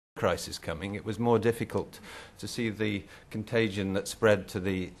crisis coming, it was more difficult to see the contagion that spread to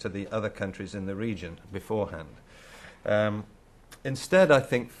the other countries in the region beforehand. Instead, I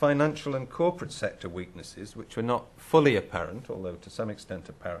think financial and corporate sector weaknesses, which were not fully apparent, although to some extent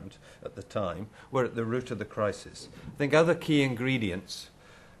apparent at the time, were at the root of the crisis. I think other key ingredients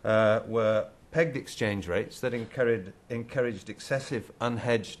were pegged exchange rates that encouraged excessive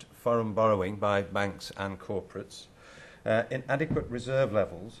unhedged foreign borrowing by banks and corporates, inadequate reserve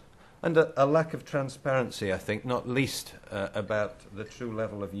levels, and a lack of transparency, I think, not least about the true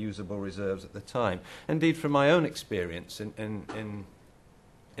level of usable reserves at the time. Indeed, from my own experience in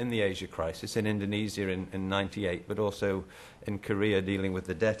the Asia crisis, in Indonesia in 98, but also in Korea dealing with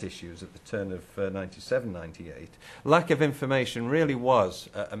the debt issues at the turn of 97, 98, lack of information really was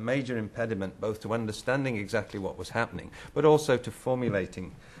a major impediment both to understanding exactly what was happening, but also to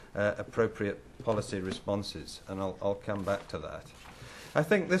formulating appropriate policy responses, and I'll come back to that. I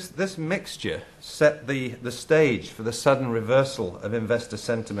think this mixture set the stage for the sudden reversal of investor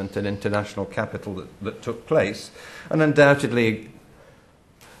sentiment and international capital that took place, and undoubtedly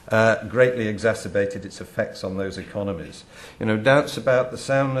greatly exacerbated its effects on those economies. You know, doubts about the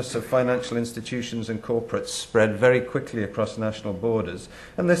soundness of financial institutions and corporates spread very quickly across national borders,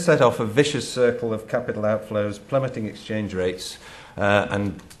 and this set off a vicious circle of capital outflows, plummeting exchange rates,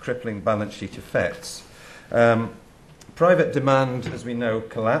 and crippling balance sheet effects. Private demand, as we know,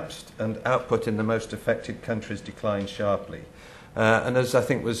 collapsed, and output in the most affected countries declined sharply. And as I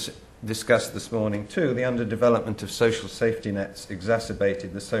think was discussed this morning too, the underdevelopment of social safety nets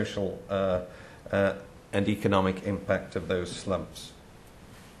exacerbated the social and economic impact of those slumps.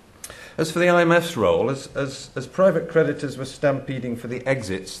 As for the IMF's role, as private creditors were stampeding for the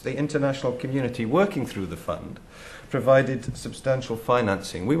exits, the international community working through the fund provided substantial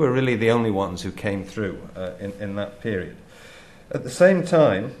financing. We were really the only ones who came through in that period. At the same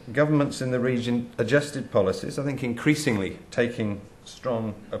time, governments in the region adjusted policies, I think increasingly taking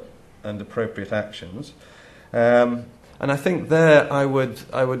strong and appropriate actions. And I think there I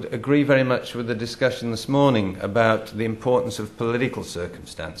would agree very much with the discussion this morning about the importance of political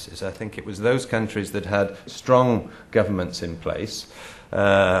circumstances. I think it was those countries that had strong governments in place.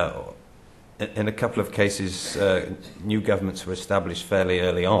 In a couple of cases, new governments were established fairly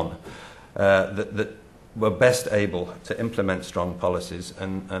early on that were best able to implement strong policies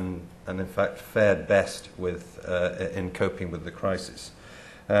and in fact fared best with in coping with the crisis.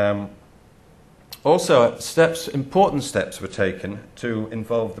 Also, important steps were taken to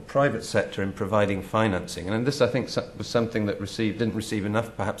involve the private sector in providing financing, and this, I think, was something that didn't receive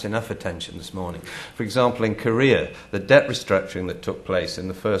perhaps enough attention this morning. For example, in Korea, the debt restructuring that took place in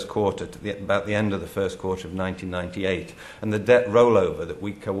the first quarter, about the end of the first quarter of 1998, and the debt rollover that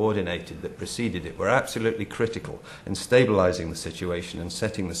we coordinated that preceded it, were absolutely critical in stabilizing the situation and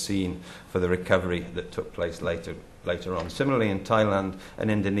setting the scene for the recovery that took place later on. Similarly, in Thailand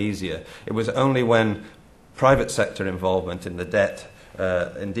and Indonesia, it was only when private sector involvement in the debt,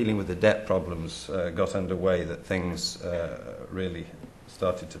 in dealing with the debt problems, got underway that things really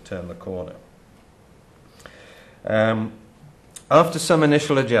started to turn the corner. After some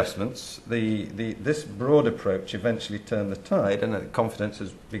initial adjustments, this broad approach eventually turned the tide, and confidence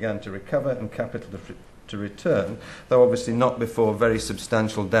began to recover and capital to return, though obviously not before very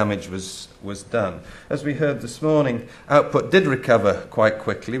substantial damage was done. As we heard this morning, output did recover quite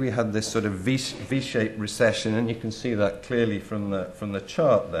quickly. We had this sort of V-shaped recession, and you can see that clearly from the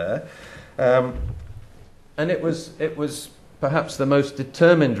chart there. And it was perhaps the most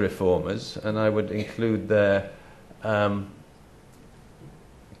determined reformers, and I would include there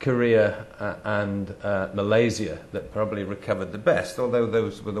Korea and Malaysia that probably recovered the best, although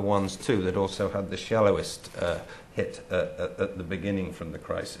those were the ones too that also had the shallowest hit at the beginning from the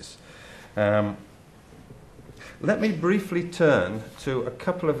crisis. Let me briefly turn to a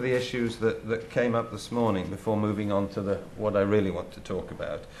couple of the issues that came up this morning before moving on to what I really want to talk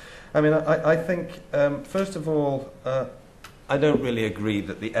about. I mean, I think, first of all, I don't really agree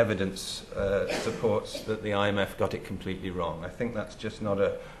that the evidence supports that the IMF got it completely wrong. I think that's just not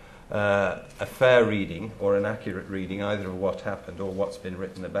a fair reading or an accurate reading either of what happened or what's been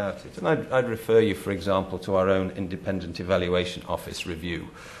written about it. And I'd refer you, for example, to our own Independent Evaluation Office review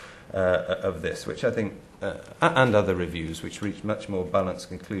of this, which I think, and other reviews, which reach much more balanced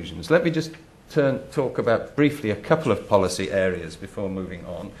conclusions. Let me just talk about briefly a couple of policy areas before moving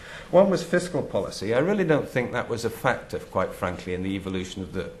on. One was fiscal policy. I really don't think that was a factor, quite frankly, in the evolution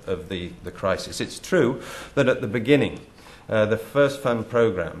of the crisis. It's true that at the beginning, the first fund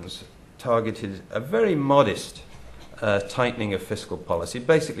programs targeted a very modest tightening of fiscal policy,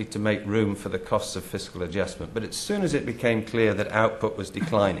 basically to make room for the costs of fiscal adjustment. But as soon as it became clear that output was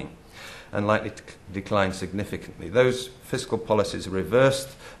declining, and likely to decline significantly, those fiscal policies reversed.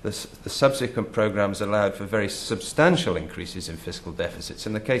 The subsequent programs allowed for very substantial increases in fiscal deficits.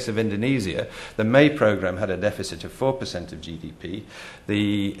 In the case of Indonesia, the May program had a deficit of 4% of GDP.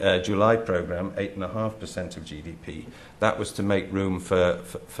 The July program, 8.5% of GDP. That was to make room for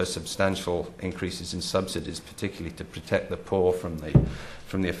substantial increases in subsidies, particularly to protect the poor from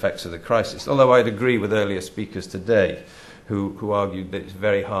the effects of the crisis. Although I'd agree with earlier speakers today who argued that it's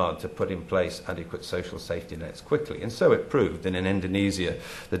very hard to put in place adequate social safety nets quickly. And so it proved, and in Indonesia,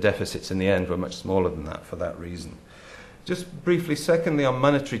 the deficits in the end were much smaller than that for that reason. Just briefly, secondly, on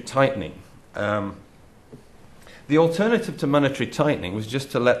monetary tightening. The alternative to monetary tightening was just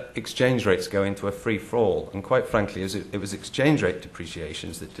to let exchange rates go into a free fall. And quite frankly, it was exchange rate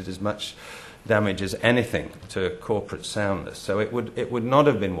depreciations that did as much damage as anything to corporate soundness. So it would not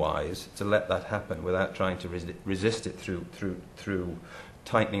have been wise to let that happen without trying to resist it through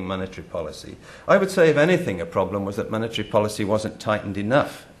tightening monetary policy. I would say, if anything, a problem was that monetary policy wasn't tightened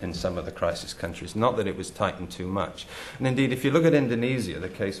enough in some of the crisis countries, not that it was tightened too much. And indeed, if you look at Indonesia, the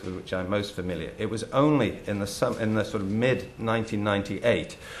case with which I'm most familiar, it was only in the sort of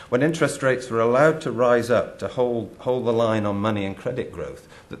mid-1998, when interest rates were allowed to rise up to hold the line on money and credit growth,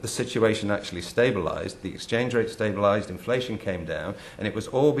 that the situation actually stabilized, the exchange rate stabilized, inflation came down, and it was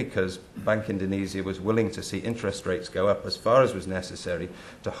all because Bank Indonesia was willing to see interest rates go up as far as was necessary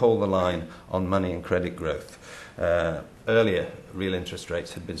to hold the line on money and credit growth. Earlier, real interest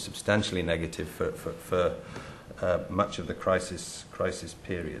rates had been substantially negative for much of the crisis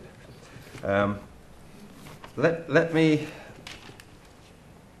period. Let me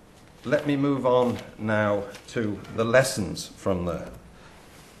move on now to the lessons from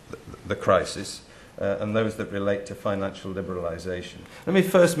the crisis, and those that relate to financial liberalisation. Let me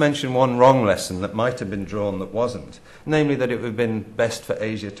first mention one wrong lesson that might have been drawn that wasn't, namely that it would have been best for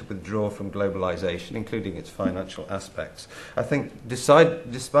Asia to withdraw from globalisation, including its financial aspects. I think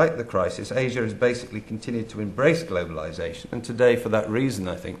despite the crisis, Asia has basically continued to embrace globalisation, and today, for that reason,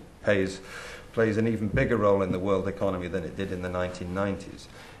 I think, plays an even bigger role in the world economy than it did in the 1990s.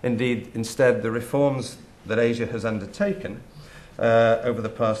 Indeed, instead, the reforms that Asia has undertaken over the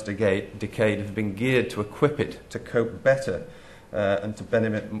past decade have been geared to equip it to cope better and to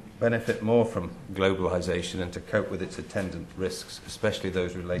benefit more from globalisation and to cope with its attendant risks, especially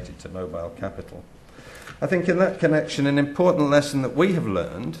those related to mobile capital. I think in that connection, an important lesson that we have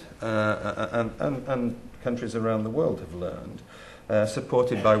learned, and countries around the world have learned,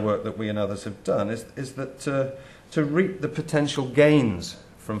 supported by work that we and others have done, is that to reap the potential gains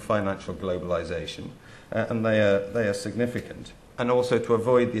from financial globalisation, and they are significant, and also to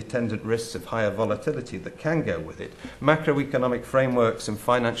avoid the attendant risks of higher volatility that can go with it, macroeconomic frameworks and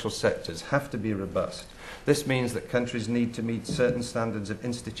financial sectors have to be robust. This means that countries need to meet certain standards of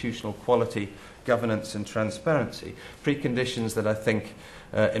institutional quality, governance and transparency, preconditions that I think,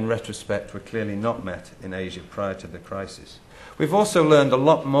 in retrospect, were clearly not met in Asia prior to the crisis. We've also learned a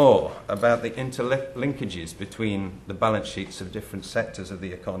lot more about the interlinkages between the balance sheets of different sectors of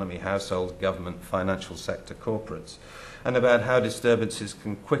the economy, households, government, financial sector, corporates, and about how disturbances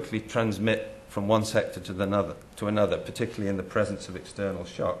can quickly transmit from one sector to another, particularly in the presence of external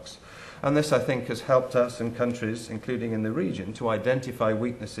shocks. And this, I think, has helped us and countries, including in the region, to identify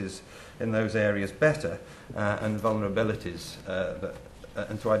weaknesses in those areas better and vulnerabilities,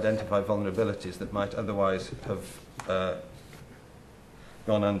 and to identify vulnerabilities that might otherwise have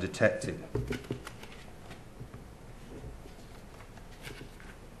gone undetected.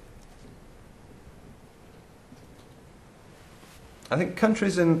 I think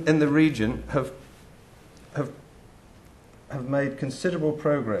countries in the region have made considerable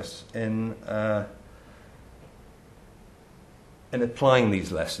progress in applying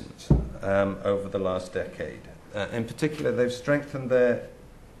these lessons over the last decade. In particular, they've strengthened their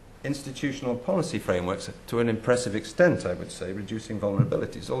institutional policy frameworks to an impressive extent, I would say, reducing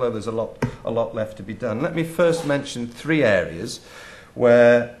vulnerabilities, although there's a lot left to be done. Let me first mention three areas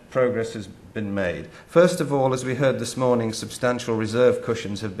where progress has been made. First of all, as we heard this morning, substantial reserve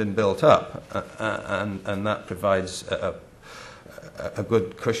cushions have been built up, and that provides a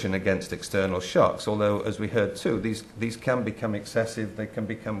good cushion against external shocks, although, as we heard too, these can become excessive, they can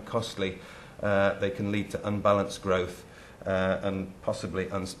become costly, they can lead to unbalanced growth and possibly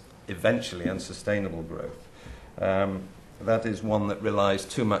eventually unsustainable growth. That is one that relies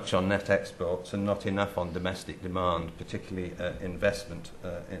too much on net exports and not enough on domestic demand, particularly investment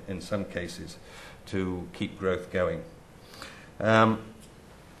in some cases, to keep growth going.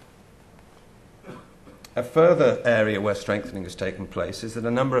 A further area where strengthening has taken place is that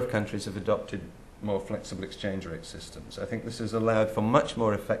a number of countries have adopted more flexible exchange rate systems. I think this has allowed for much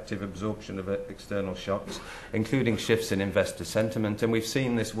more effective absorption of external shocks, including shifts in investor sentiment, and we've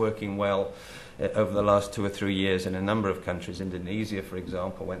seen this working well over the last 2 or 3 years in a number of countries. Indonesia, for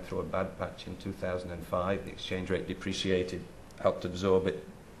example, went through a bad patch in 2005. The exchange rate depreciated, helped absorb it.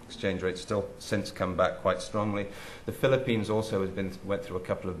 Exchange rate's still since come back quite strongly. The Philippines also went through a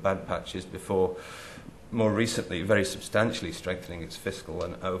couple of bad patches before more recently very substantially strengthening its fiscal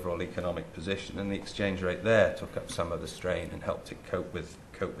and overall economic position, and the exchange rate there took up some of the strain and helped it cope with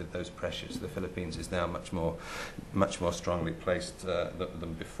those pressures. The Philippines is now much more strongly placed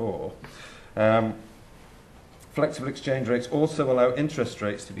than before. Flexible exchange rates also allow interest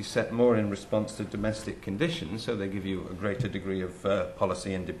rates to be set more in response to domestic conditions, so they give you a greater degree of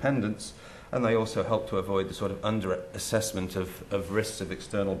policy independence, and they also help to avoid the sort of under-assessment of risks of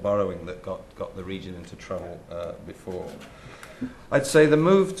external borrowing that got the region into trouble before. I'd say the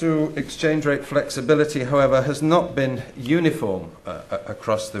move to exchange rate flexibility, however, has not been uniform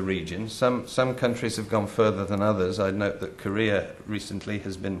across the region. Some countries have gone further than others. I'd note that Korea recently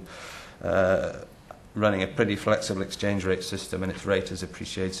has been running a pretty flexible exchange rate system, and its rate has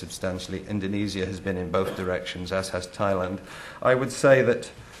appreciated substantially. Indonesia has been in both directions, as has Thailand. I would say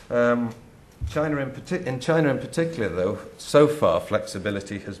that in China in particular, though, so far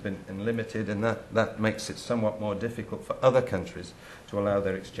flexibility has been limited, and that makes it somewhat more difficult for other countries to allow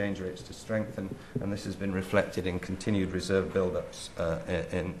their exchange rates to strengthen, and this has been reflected in continued reserve build-ups,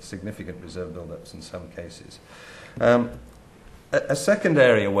 in significant reserve build-ups in some cases. A second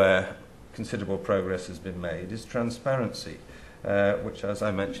area where considerable progress has been made is transparency, which, as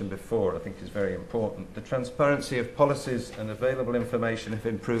I mentioned before, I think is very important. The transparency of policies and available information have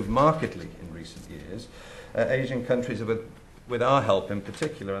improved markedly in recent years. Asian countries have, with our help in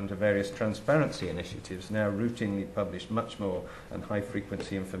particular, under various transparency initiatives, now routinely publish much more and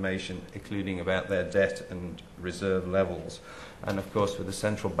high-frequency information, including about their debt and reserve levels. And, of course, with the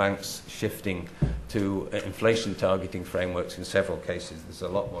central banks shifting to inflation targeting frameworks in several cases, there's a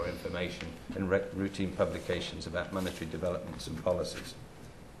lot more information and routine publications about monetary developments and policies.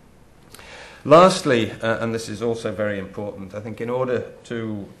 Lastly, and this is also very important, I think in order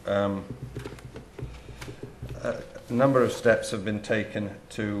to a number of steps have been taken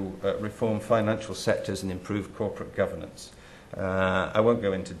to reform financial sectors and improve corporate governance. I won't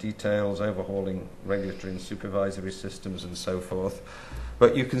go into details, overhauling regulatory and supervisory systems and so forth,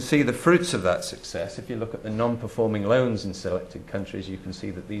 but you can see the fruits of that success. If you look at the non-performing loans in selected countries, you can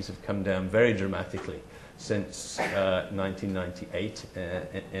see that these have come down very dramatically since 1998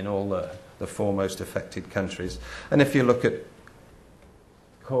 in all the foremost affected countries. And if you look at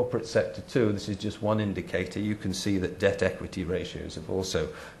corporate sector too, this is just one indicator, you can see that debt equity ratios have also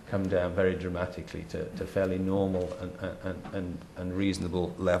come down very dramatically to fairly normal and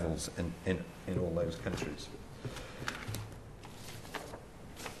reasonable levels in all those countries.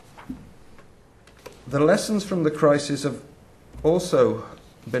 The lessons from the crisis have also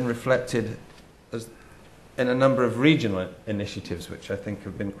been reflected in a number of regional initiatives, which I think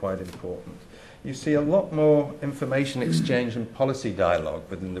have been quite important. You see a lot more information exchange and policy dialogue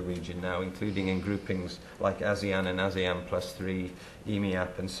within the region now, including in groupings like ASEAN and ASEAN Plus 3,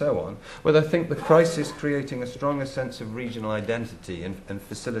 EMEAP and so on, where I think the crisis creating a stronger sense of regional identity and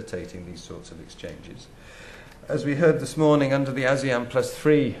facilitating these sorts of exchanges. As we heard this morning, under the ASEAN Plus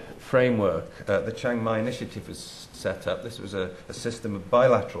 3 framework, the Chiang Mai Initiative was set up. This was a system of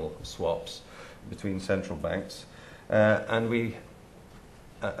bilateral swaps between central banks,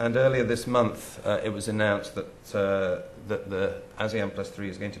 and earlier this month, it was announced that the ASEAN Plus 3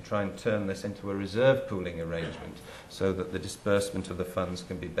 is going to try and turn this into a reserve pooling arrangement so that the disbursement of the funds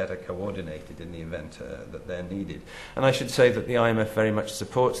can be better coordinated in the event that they're needed. And I should say that the IMF very much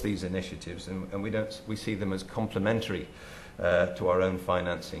supports these initiatives, and we see them as complementary to our own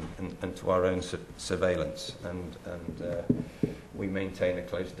financing and to our own surveillance. And we maintain a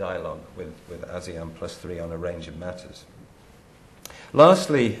close dialogue with ASEAN Plus 3 on a range of matters.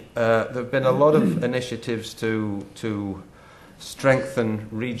 Lastly, there have been a lot of initiatives to strengthen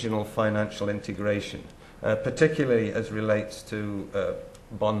regional financial integration, particularly as relates to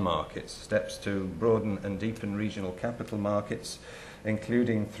bond markets, steps to broaden and deepen regional capital markets,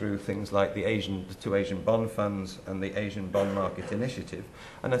 including through things like the two Asian bond funds and the Asian Bond Market Initiative.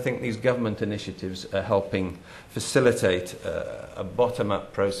 And I think these government initiatives are helping facilitate a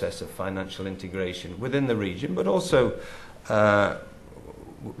bottom-up process of financial integration within the region, but also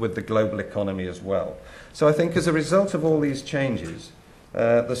with the global economy as well. So I think as a result of all these changes,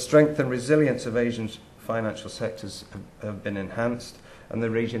 the strength and resilience of Asian financial sectors have been enhanced, and the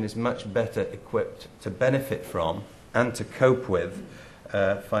region is much better equipped to benefit from and to cope with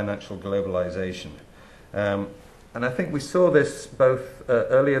financial globalization. And I think we saw this both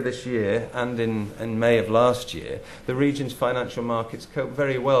earlier this year and in May of last year. The region's financial markets coped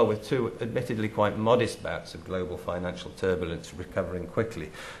very well with two admittedly quite modest bouts of global financial turbulence recovering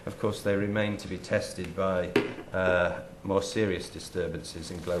quickly. Of course, they remain to be tested by more serious disturbances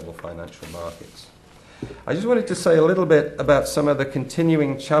in global financial markets. I just wanted to say a little bit about some of the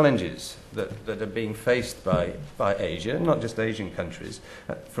continuing challenges that are being faced by Asia, not just Asian countries,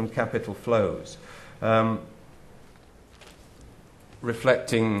 from capital flows.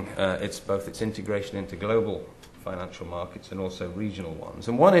 Reflecting both its integration into global financial markets and also regional ones.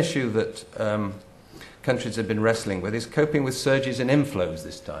 And one issue that countries have been wrestling with is coping with surges in inflows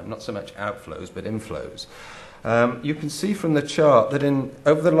this time, not so much outflows, but inflows. You can see from the chart that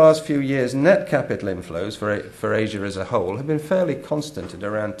over the last few years, net capital inflows for Asia as a whole have been fairly constant at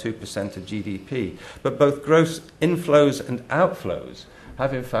around 2% of GDP. But both gross inflows and outflows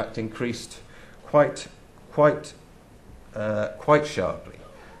have in fact increased quite sharply,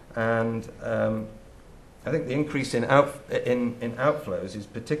 and I think the increase in outflows is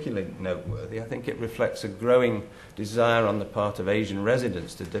particularly noteworthy. I think it reflects a growing desire on the part of Asian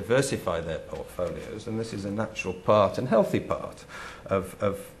residents to diversify their portfolios, and this is a natural part and healthy part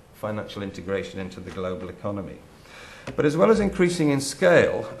of financial integration into the global economy. But as well as increasing in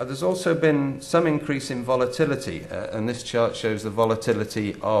scale, there's also been some increase in volatility, and this chart shows the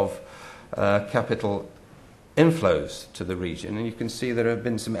volatility of capital inflows to the region, and you can see there have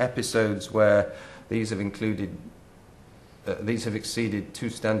been some episodes where these have exceeded 2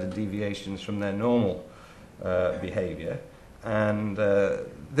 standard deviations from their normal behaviour, and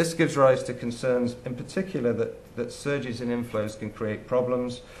this gives rise to concerns in particular that surges in inflows can create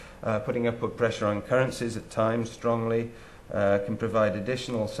problems, putting upward pressure on currencies at times strongly, can provide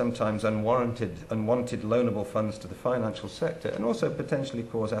additional, sometimes unwanted loanable funds to the financial sector, and also potentially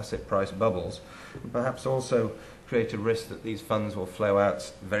cause asset price bubbles, and perhaps also create a risk that these funds will flow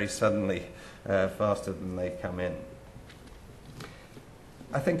out very suddenly, faster than they come in.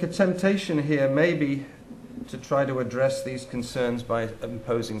 I think a temptation here may be to try to address these concerns by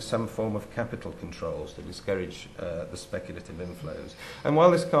imposing some form of capital controls to discourage the speculative inflows. And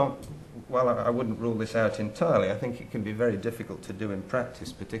while I wouldn't rule this out entirely, I think it can be very difficult to do in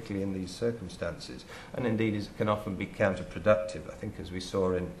practice, particularly in these circumstances, and indeed it can often be counterproductive, I think, as we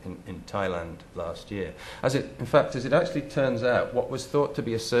saw in Thailand last year. As it actually turns out, what was thought to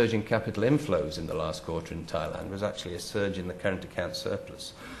be a surge in capital inflows in the last quarter in Thailand was actually a surge in the current account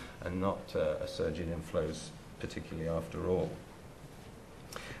surplus, and not a surge in inflows, particularly after all.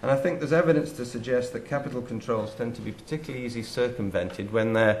 And I think there's evidence to suggest that capital controls tend to be particularly easily circumvented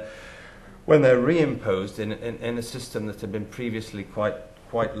when they're reimposed in a system that had been previously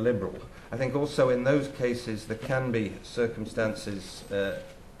quite liberal. I think also in those cases there can be circumstances,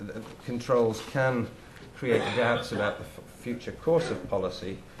 controls can create doubts about the future course of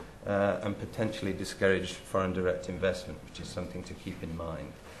policy and potentially discourage foreign direct investment, which is something to keep in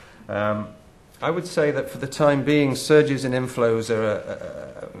mind. I would say that for the time being, surges in inflows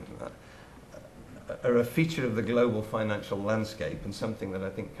are a feature of the global financial landscape, and something that I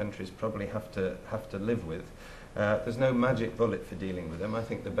think countries probably have to live with. There's no magic bullet for dealing with them. I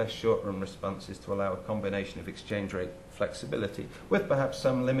think the best short-run response is to allow a combination of exchange rate flexibility with perhaps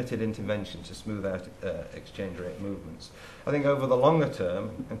some limited intervention to smooth out exchange rate movements. I think over the longer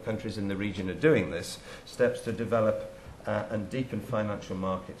term, and countries in the region are doing this, steps to develop and deepen financial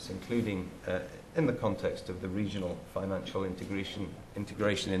markets, including in the context of the regional financial integration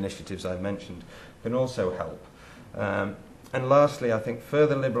initiatives I mentioned, can also help. And lastly, I think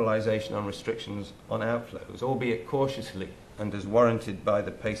further liberalisation on restrictions on outflows, albeit cautiously and as warranted by the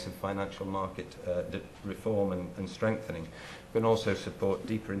pace of financial market reform and strengthening, can also support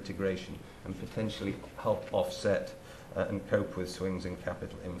deeper integration and potentially help offset and cope with swings in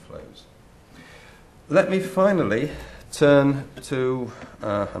capital inflows. Let me finally turn to,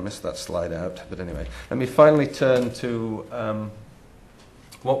 I missed that slide out, but anyway, let me finally turn to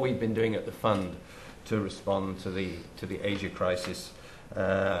what we've been doing at the fund to respond to the Asia crisis,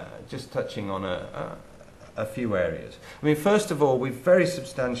 just touching on a few areas. I mean, first of all, we've very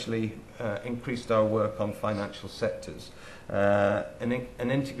substantially increased our work on financial sectors and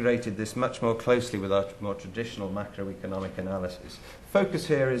integrated this much more closely with our more traditional macroeconomic analysis. Focus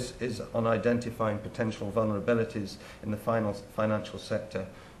here is on identifying potential vulnerabilities in the financial sector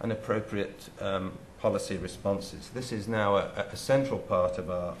and appropriate policy responses. This is now a central part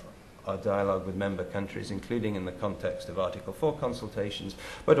of our dialogue with member countries, including in the context of Article 4 consultations,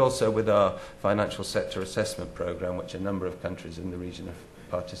 but also with our financial sector assessment programme, which a number of countries in the region have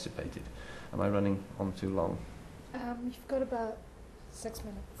participated. Am I running on too long? You've got about 6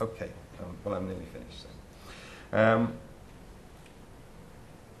 minutes. Okay, well, I'm nearly finished then.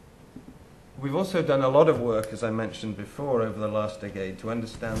 We've also done a lot of work, as I mentioned before, over the last decade to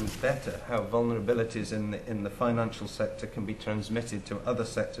understand better how vulnerabilities in the financial sector can be transmitted to other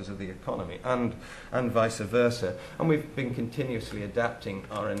sectors of the economy and vice versa. And we've been continuously adapting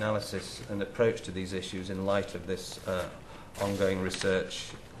our analysis and approach to these issues in light of this ongoing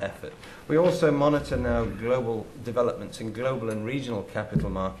research effort. We also monitor now global developments in global and regional capital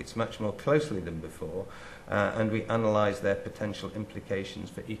markets much more closely than before, and we analyse their potential implications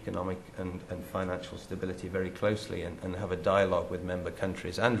for economic and financial stability very closely, and have a dialogue with member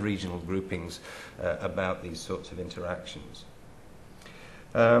countries and regional groupings about these sorts of interactions.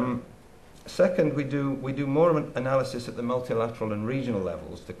 Second, we do more analysis at the multilateral and regional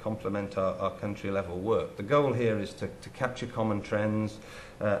levels to complement our country-level work. The goal here is to capture common trends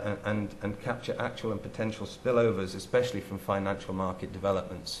and capture actual and potential spillovers, especially from financial market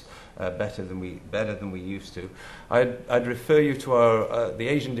developments, better than we used to. I'd refer you to the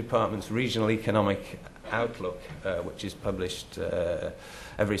Asian Department's Regional Economic Outlook, which is published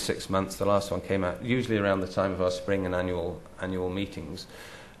every 6 months. The last one came out usually around the time of our spring and annual meetings.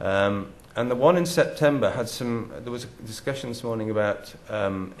 And the one in September there was a discussion this morning about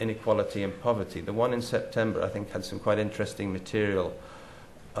inequality and poverty. The one in September, I think, had some quite interesting material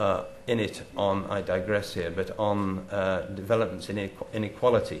in it on, I digress here, but on developments in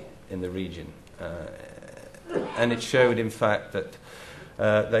inequality in the region. And it showed, in fact, that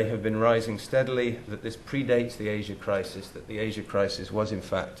they have been rising steadily, that this predates the Asia crisis, that the Asia crisis was, in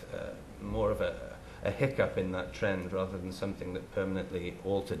fact, more of a hiccup in that trend rather than something that permanently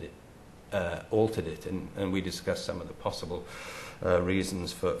altered it. And we discussed some of the possible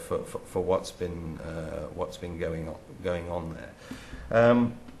reasons for what's been going on there.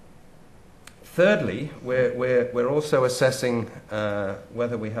 Thirdly, we're also assessing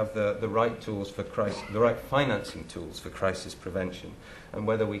whether we have the right tools for the right financing tools for crisis prevention, and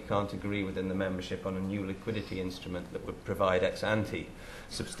whether we can't agree within the membership on a new liquidity instrument that would provide ex ante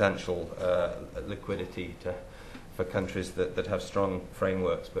substantial liquidity for countries that have strong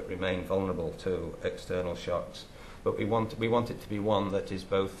frameworks but remain vulnerable to external shocks. But we want it to be one that is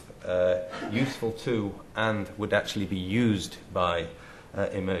both useful to and would actually be used by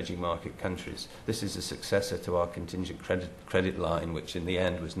emerging market countries. This is a successor to our contingent credit line, which in the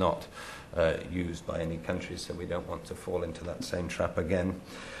end was not used by any countries, so we don't want to fall into that same trap again.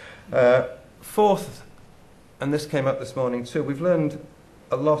 Fourth, and this came up this morning too, we've learned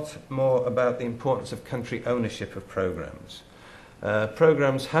a lot more about the importance of country ownership of programs.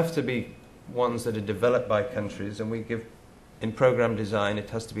 Programs have to be ones that are developed by countries, and we give, in program design, it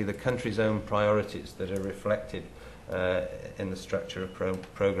has to be the country's own priorities that are reflected in the structure of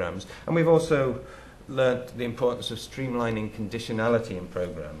programs. And we've also learnt the importance of streamlining conditionality in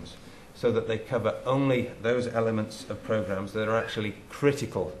programs, so that they cover only those elements of programs that are actually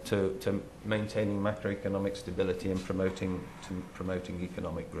critical to maintaining macroeconomic stability and promoting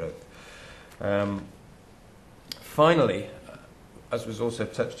economic growth. Finally, as was also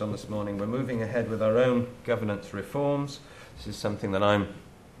touched on this morning, we're moving ahead with our own governance reforms. This is something that I'm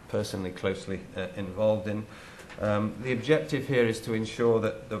personally closely involved in. The objective here is to ensure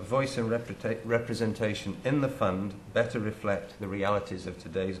that the voice and representation in the fund better reflect the realities of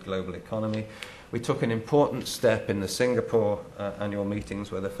today's global economy. We took an important step in the Singapore annual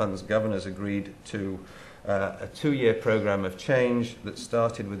meetings, where the fund's governors agreed to a 2-year programme of change that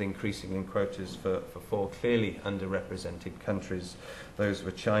started with increasing in quotas for 4 clearly underrepresented countries. Those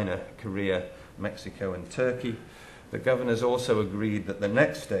were China, Korea, Mexico and Turkey. The governors also agreed that the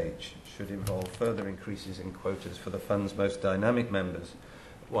next stage should involve further increases in quotas for the fund's most dynamic members,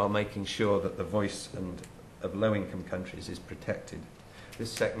 while making sure that the voice of low-income countries is protected.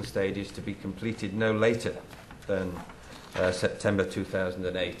 This second stage is to be completed no later than September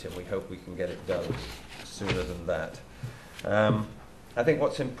 2008, and we hope we can get it done sooner than that. I think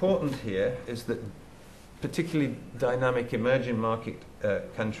what's important here is that particularly dynamic emerging market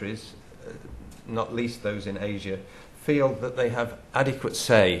countries, not least those in Asia, feel that they have adequate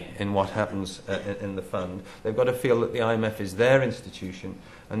say in what happens in the fund. They've got to feel that the IMF is their institution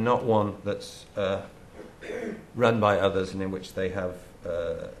and not one that's run by others and in which they have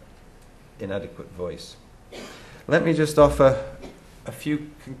inadequate voice. Let me just offer a few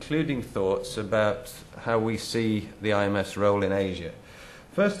concluding thoughts about how we see the IMF's role in Asia.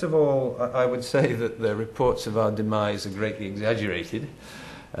 First of all, I would say that the reports of our demise are greatly exaggerated.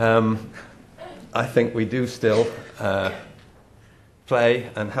 I think we do still play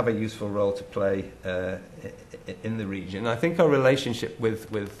and have a useful role to play in the region. I think our relationship with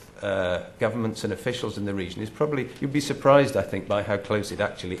governments and officials in the region is probably, you'd be surprised, I think, by how close it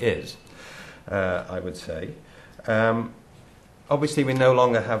actually is, I would say. Obviously, we no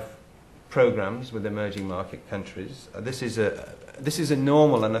longer have programs with emerging market countries. This is a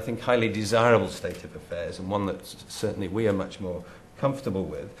normal and I think highly desirable state of affairs, and one that certainly we are much more comfortable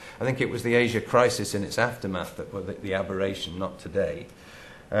with. I think it was the Asia crisis in its aftermath that were the aberration, not today.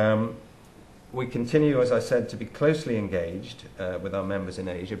 We continue, as I said, to be closely engaged with our members in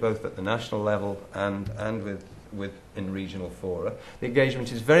Asia, both at the national level and in regional fora. The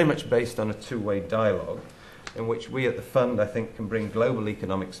engagement is very much based on a two-way dialogue, in which we at the Fund, I think, can bring global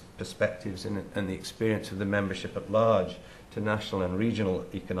economic perspectives and the experience of the membership at large to national and regional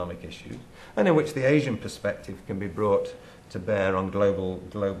economic issues, and in which the Asian perspective can be brought to bear on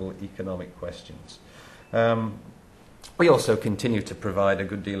global economic questions. We also continue to provide a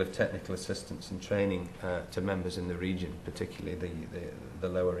good deal of technical assistance and training to members in the region, particularly the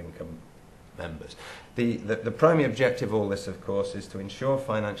lower income members. The primary objective of all this, of course, is to ensure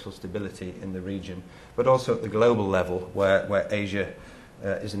financial stability in the region, but also at the global level, where Asia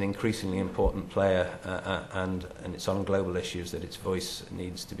is an increasingly important player, and it's on global issues that its voice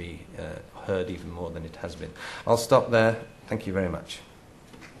needs to be heard even more than it has been. I'll stop there. Thank you very much.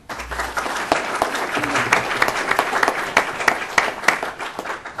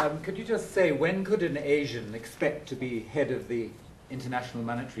 Could you just say, when could an Asian expect to be head of the International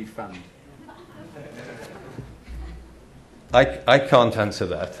Monetary Fund? I can't answer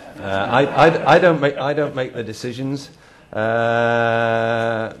that. I don't make the decisions.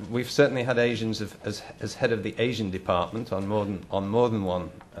 We've certainly had Asians as head of the Asian department on more than one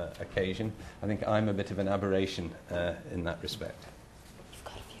occasion. I think I'm a bit of an aberration in that respect. You've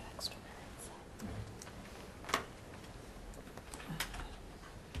got a few extra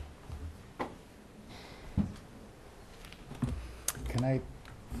minutes. Can I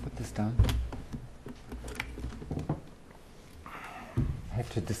put this down? I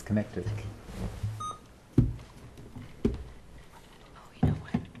have to disconnect it.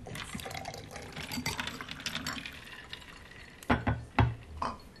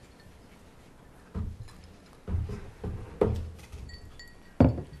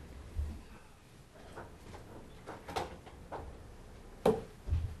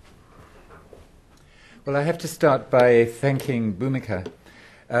 Well, I have to start by thanking Bhumika.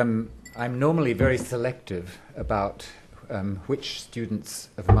 I'm normally very selective about which students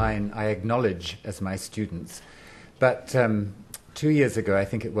of mine I acknowledge as my students. But 2 years ago, I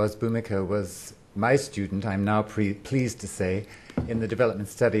think it was, Bhumika was my student, I'm now pleased to say, in the Development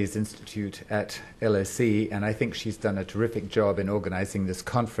Studies Institute at LSE, and I think she's done a terrific job in organizing this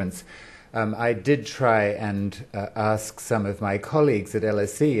conference. I did try and ask some of my colleagues at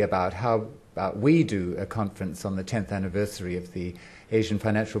LSE about how we do a conference on the 10th anniversary of the Asian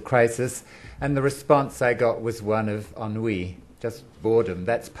financial crisis, and the response I got was one of ennui, just boredom.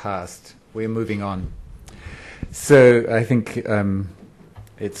 That's past. We're moving on. So I think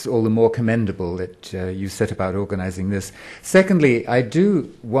it's all the more commendable that you set about organizing this. Secondly, I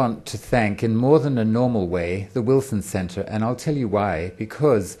do want to thank, in more than a normal way, the Wilson Center, and I'll tell you why.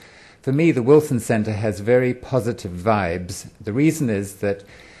 Because for me, the Wilson Center has very positive vibes. The reason is that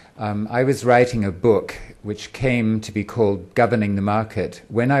I was writing a book which came to be called Governing the Market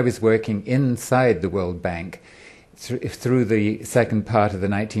when I was working inside the World Bank through the second part of the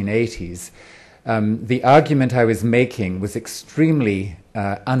 1980s. The argument I was making was extremely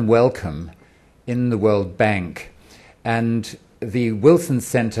unwelcome in the World Bank, and the Wilson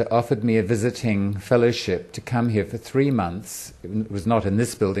Center offered me a visiting fellowship to come here for 3 months. It was not in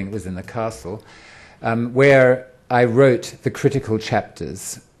this building, it was in the castle, where I wrote the critical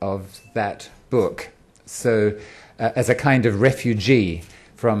chapters of that book. So as a kind of refugee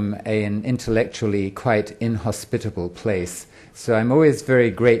from an intellectually quite inhospitable place. So I'm always very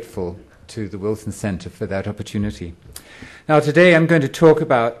grateful to the Wilson Center for that opportunity. Now today I'm going to talk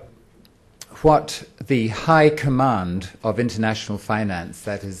about what the high command of international finance,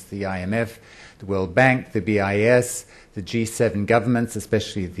 that is the IMF, the World Bank, the BIS, the G7 governments,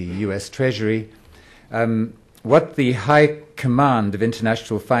 especially the US Treasury, what the high command of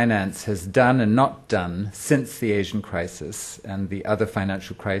international finance has done and not done since the Asian crisis and the other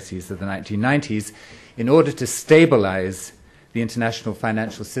financial crises of the 1990s in order to stabilize the international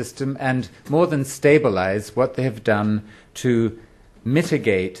financial system, and more than stabilize, what they have done to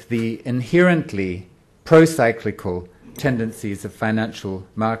mitigate the inherently pro-cyclical tendencies of financial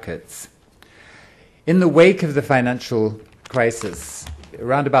markets. In the wake of the financial crisis,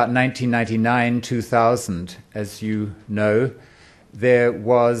 around about 1999, 2000, as you know, there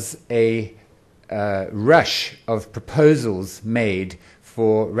was a rush of proposals made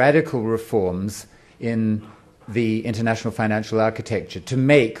for radical reforms in the international financial architecture to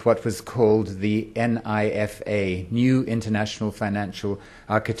make what was called the NIFA, New International Financial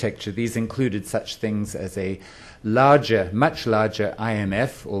Architecture. These included such things as a much larger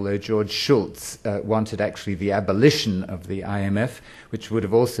IMF, although George Shultz wanted actually the abolition of the IMF, which would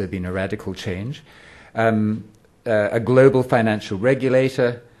have also been a radical change, a global financial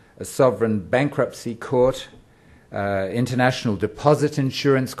regulator, a sovereign bankruptcy court, International Deposit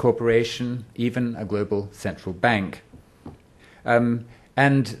Insurance Corporation, even a global central bank.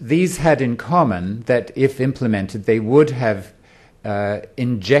 And these had in common that if implemented, they would have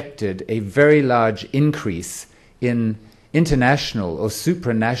injected a very large increase in international or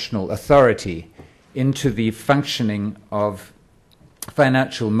supranational authority into the functioning of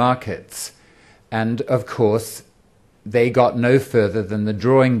financial markets. And of course, they got no further than the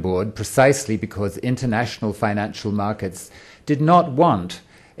drawing board precisely because international financial markets did not want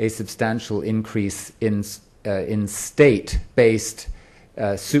a substantial increase in state-based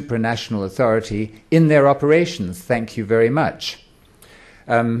supranational authority in their operations. Thank you very much.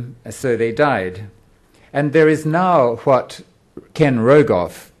 So they died. And there is now what Ken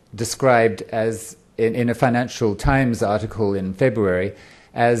Rogoff described as, in a Financial Times article in February,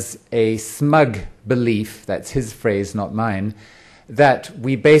 as a smug belief, that's his phrase, not mine, that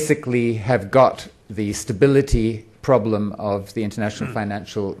we basically have got the stability problem of the international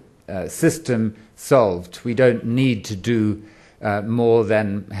financial system solved. We don't need to do more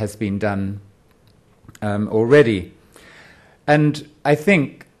than has been done already. And I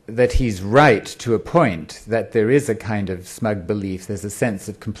think that he's right to a point that there is a kind of smug belief. There's a sense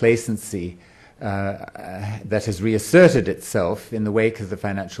of complacency that has reasserted itself in the wake of the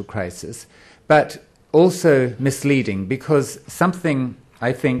financial crisis, but also misleading because something,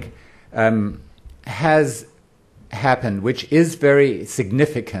 I think, has happened which is very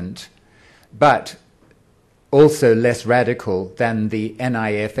significant, but also less radical than the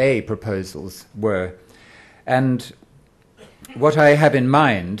NIFA proposals were. And what I have in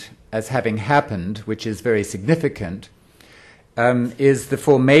mind as having happened, which is very significant, is the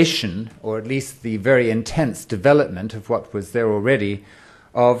formation, or at least the very intense development of what was there already,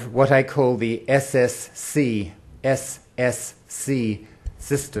 of what I call the SSC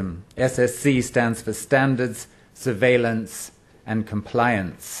system. SSC stands for Standards, Surveillance, and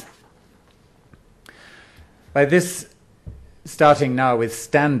Compliance. By this, starting now with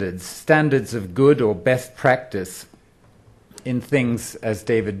standards of good or best practice in things, as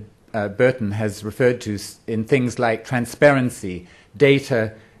David Burton has referred to, in things like transparency,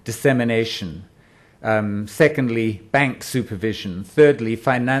 data dissemination, secondly, bank supervision, thirdly,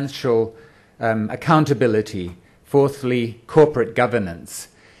 financial accountability, fourthly, corporate governance.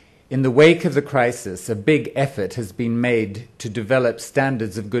 In the wake of the crisis, a big effort has been made to develop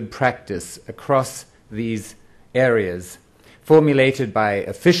standards of good practice across these areas, formulated by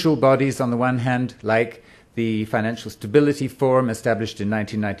official bodies on the one hand, like the Financial Stability Forum established in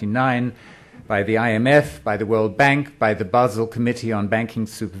 1999, by the IMF, by the World Bank, by the Basel Committee on Banking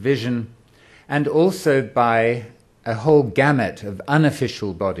Supervision, and also by a whole gamut of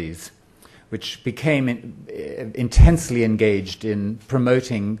unofficial bodies, which became intensely engaged in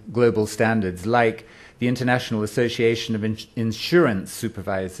promoting global standards, like the International Association of Insurance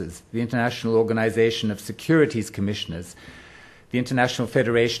Supervisors, the International Organization of Securities Commissioners, the International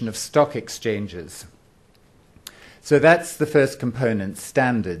Federation of Stock Exchanges. So that's the first component,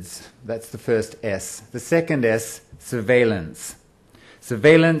 standards. That's the first S. The second S, surveillance.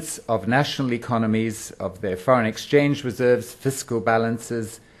 Surveillance of national economies, of their foreign exchange reserves, fiscal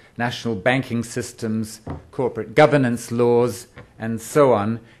balances, national banking systems, corporate governance laws, and so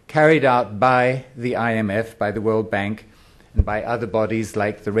on, carried out by the IMF, by the World Bank, and by other bodies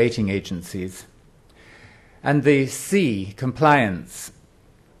like the rating agencies. And the C, compliance.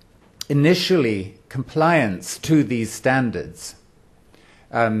 Initially, compliance to these standards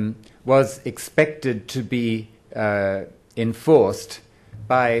was expected to be enforced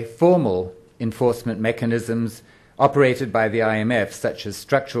by formal enforcement mechanisms operated by the IMF, such as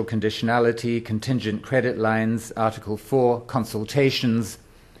structural conditionality, contingent credit lines, Article 4 consultations,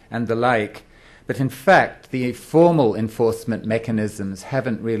 and the like. But in fact, the formal enforcement mechanisms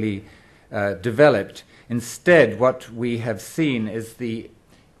haven't really developed. Instead, what we have seen is the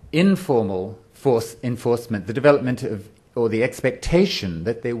informal enforcement, the development of, or the expectation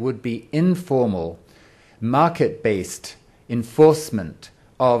that there would be informal, market-based enforcement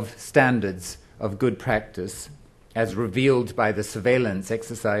of standards of good practice. as revealed by the surveillance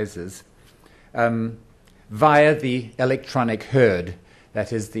exercises, via the electronic herd,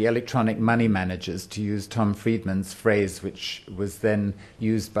 that is, the electronic money managers, to use Tom Friedman's phrase, which was then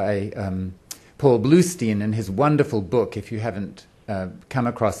used by Paul Bluestein in his wonderful book, if you haven't come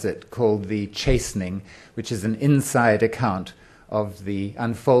across it, called The Chastening, which is an inside account of the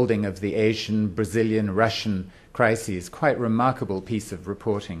unfolding of the Asian, Brazilian, Russian crises. Quite remarkable piece of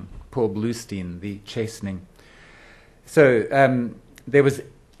reporting. Paul Bluestein, The Chastening. So there was,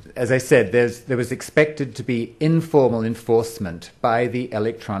 as I said, there was expected to be informal enforcement by the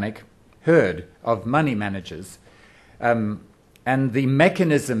electronic herd of money managers. And the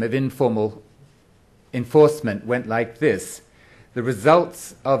mechanism of informal enforcement went like this. The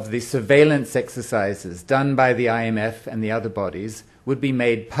results of the surveillance exercises done by the IMF and the other bodies would be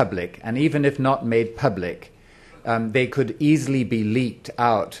made public, and even if not made public, they could easily be leaked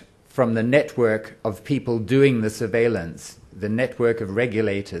out from the network of people doing the surveillance, the network of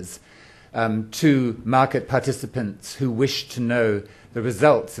regulators, to market participants who wished to know the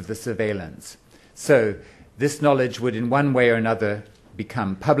results of the surveillance. So this knowledge would in one way or another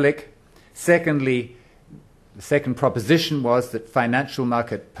become public. Secondly, the second proposition was that financial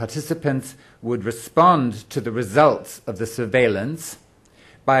market participants would respond to the results of the surveillance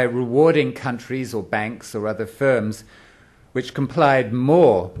by rewarding countries or banks or other firms which complied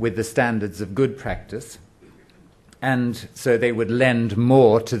more with the standards of good practice, and so they would lend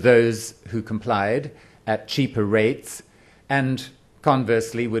more to those who complied at cheaper rates, and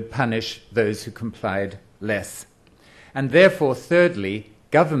conversely would punish those who complied less. And therefore, thirdly,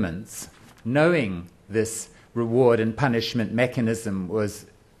 governments, knowing this reward and punishment mechanism was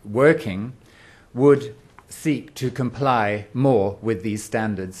working, would seek to comply more with these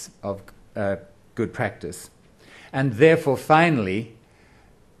standards of good practice. And therefore, finally,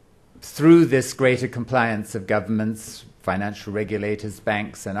 through this greater compliance of governments, financial regulators,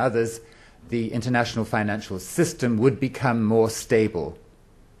 banks, and others, the international financial system would become more stable.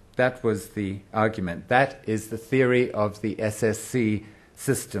 That was the argument. That is the theory of the SSC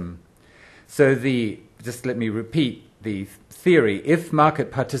system. So just let me repeat the theory. If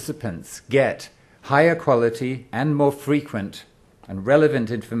market participants get higher quality and more frequent and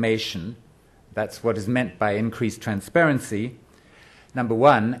relevant information, that's what is meant by increased transparency, number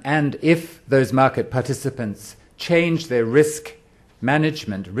one, and if those market participants change their risk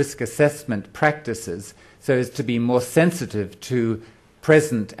management, risk assessment practices so as to be more sensitive to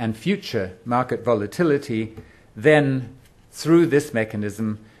present and future market volatility, then through this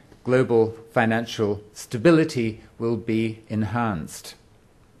mechanism, global financial stability will be enhanced.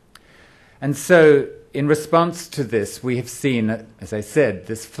 And so, in response to this, we have seen, as I said,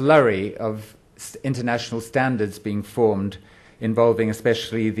 this flurry of international standards being formed, involving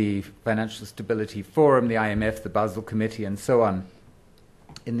especially the Financial Stability Forum, the IMF, the Basel Committee, and so on.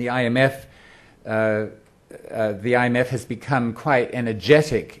 In the IMF has become quite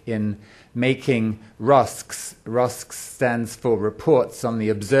energetic in making ROSCs. ROSCs stands for Reports on the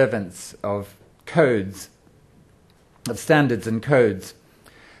Observance of Codes, of Standards and Codes.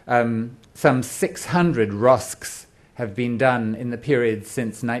 Some 600 ROSCs have been done in the period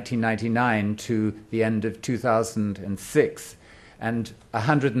since 1999 to the end of 2006, and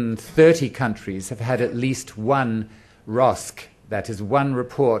 130 countries have had at least one ROSC, that is, one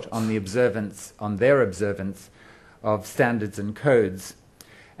report on the observance, on their observance of standards and codes.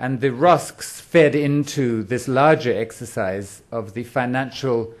 And the ROSCs fed into this larger exercise of the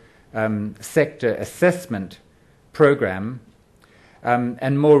financial sector assessment program.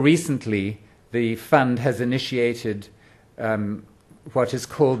 And more recently, the fund has initiated what is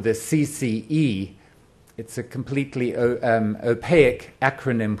called the CCE. It's a completely opaque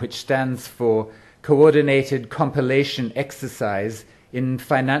acronym which stands for Coordinated Compilation Exercise in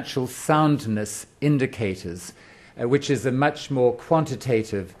Financial Soundness Indicators, which is a much more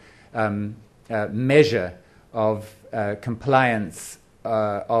quantitative measure of compliance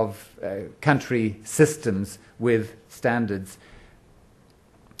of country systems with standards.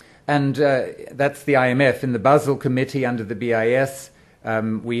 And that's the IMF. In the Basel Committee under the BIS,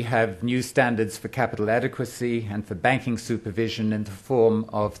 we have new standards for capital adequacy and for banking supervision in the form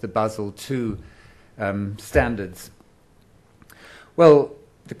of the Basel II standards. Well,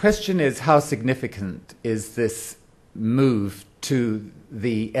 the question is, how significant is this move to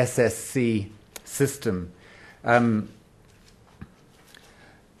the SSC system?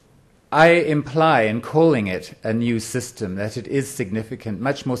 I imply in calling it a new system that it is significant,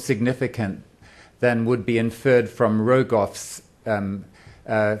 much more significant than would be inferred from Rogoff's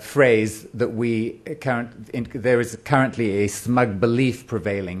phrase that there is currently a smug belief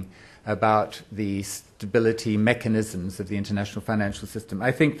prevailing about the stability mechanisms of the international financial system.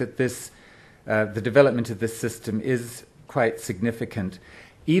 I think that this, the development of this system is quite significant.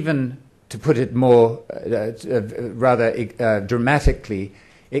 Even to put it more rather dramatically,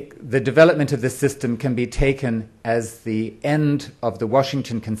 the development of this system can be taken as the end of the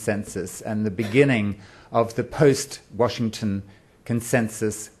Washington Consensus and the beginning of the post-Washington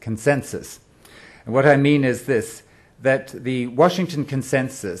consensus. And what I mean is this, that the Washington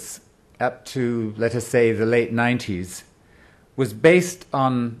Consensus, up to, let us say, the late 90s, was based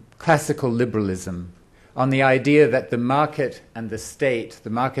on classical liberalism, on the idea that the market and the state, the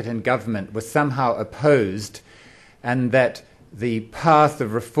market and government, were somehow opposed, and that the path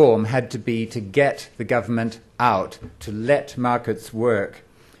of reform had to be to get the government out, to let markets work,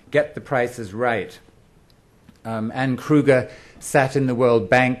 get the prices right. Anne Kruger sat in the World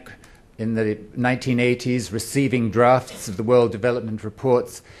Bank in the 1980s receiving drafts of the World Development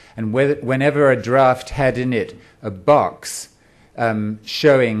Reports, and whenever a draft had in it a box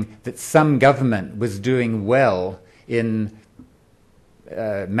showing that some government was doing well in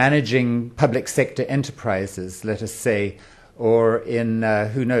managing public sector enterprises, let us say, or in,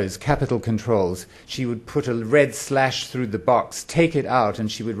 who knows, capital controls, she would put a red slash through the box, take it out,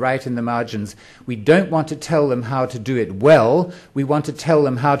 and she would write in the margins, we don't want to tell them how to do it well, we want to tell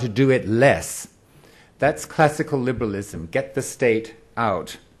them how to do it less. That's classical liberalism, get the state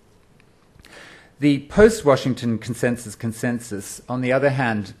out. The post-Washington consensus, on the other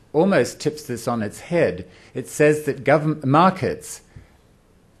hand, almost tips this on its head. It says that markets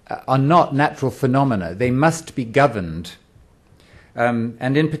are not natural phenomena, they must be governed.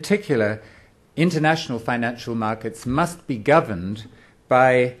 And in particular, international financial markets must be governed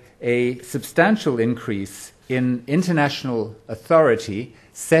by a substantial increase in international authority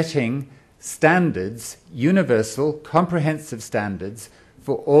setting standards, universal, comprehensive standards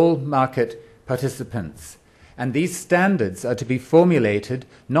for all market participants. And these standards are to be formulated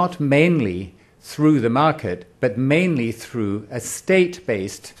not mainly through the market, but mainly through a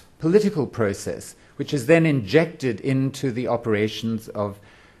state-based political process, which is then injected into the operations of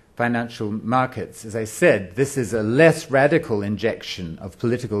financial markets. As I said, this is a less radical injection of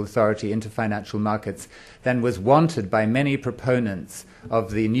political authority into financial markets than was wanted by many proponents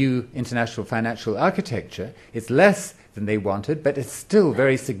of the new international financial architecture. It's less than they wanted, but it's still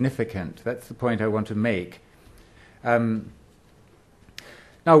very significant. That's the point I want to make. Now,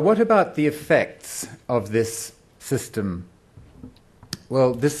 what about the effects of this system?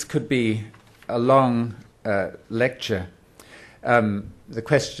 Well, this could be a long lecture, the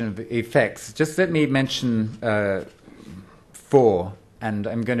question of effects. Just let me mention four, and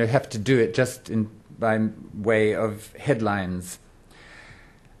I'm going to have to do it just by way of headlines.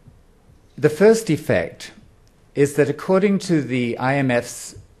 The first effect is that according to the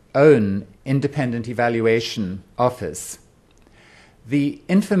IMF's own independent evaluation office, the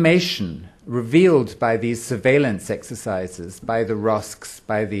information revealed by these surveillance exercises, by the ROSCs,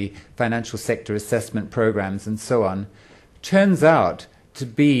 by the financial sector assessment programs and so on, turns out to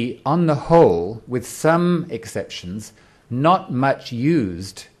be, on the whole, with some exceptions, not much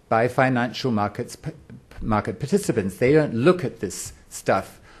used by financial market participants. They don't look at this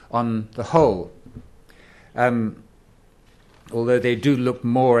stuff on the whole. Although they do look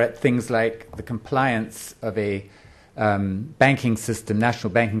more at things like the compliance of a banking system,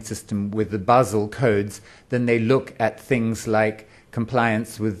 national banking system, with the Basel codes, than they look at things like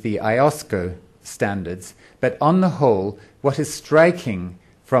compliance with the IOSCO standards. But on the whole, what is striking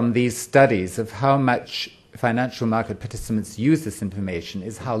from these studies of how much financial market participants use this information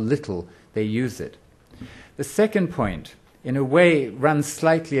is how little they use it. The second point, in a way, runs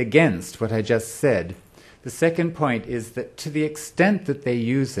slightly against what I just said. The second point is that to the extent that they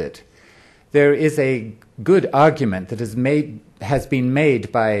use it, there is a good argument that has been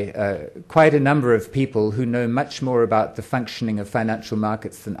made by quite a number of people who know much more about the functioning of financial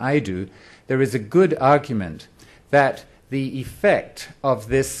markets than I do. There is a good argument that the effect of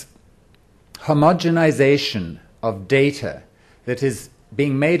this homogenization of data that is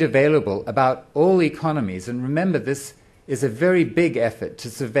being made available about all economies, and remember this is a very big effort to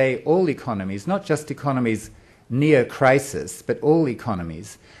survey all economies, not just economies near crisis, but all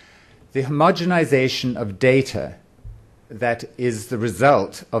economies. The homogenization of data that is the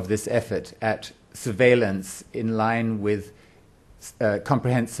result of this effort at surveillance in line with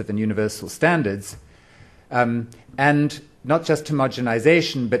comprehensive and universal standards, and not just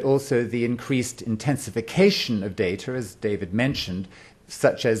homogenization, but also the increased intensification of data, as David mentioned,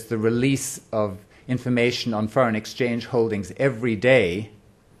 such as the release of information on foreign exchange holdings every day.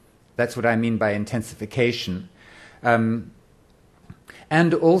 That's what I mean by intensification.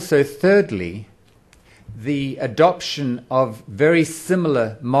 And also, thirdly, the adoption of very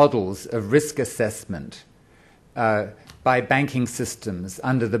similar models of risk assessment by banking systems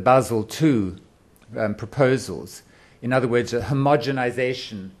under the Basel II proposals. In other words, a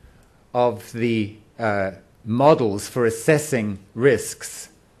homogenization of the models for assessing risks.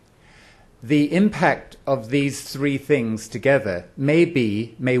 The impact of these three things together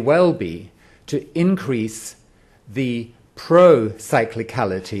may well be to increase the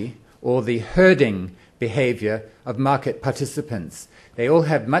pro-cyclicality or the herding behavior of market participants. They all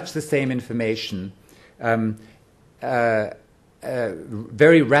have much the same information very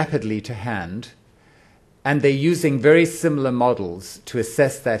rapidly to hand, and they're using very similar models to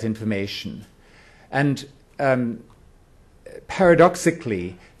assess that information. And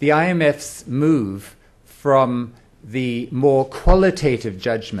paradoxically, the IMF's move from the more qualitative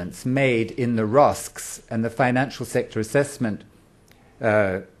judgments made in the ROSCs and the Financial Sector Assessment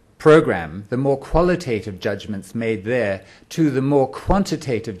Program, the more qualitative judgments made there, to the more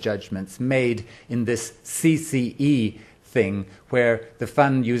quantitative judgments made in this CCE thing, where the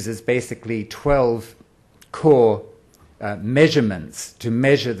fund uses basically 12 core measurements to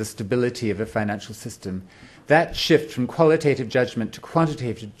measure the stability of a financial system. That shift from qualitative judgment to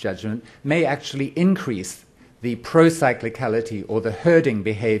quantitative judgment may actually increase the pro-cyclicality or the herding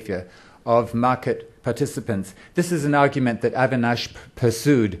behavior of market participants. This is an argument that Avinash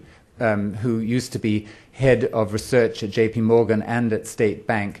pursued, who used to be head of research at JP Morgan and at State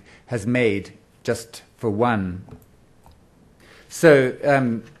Bank, has made, just for one.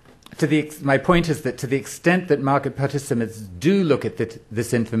 So my point is that to the extent that market participants do look at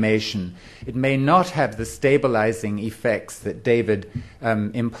this information, it may not have the stabilizing effects that David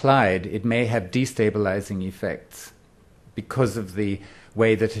implied. It may have destabilizing effects because of the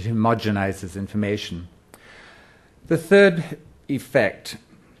way that it homogenizes information. The third effect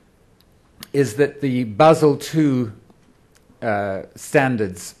is that the Basel II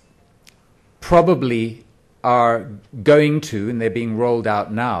standards probably are going to, and they're being rolled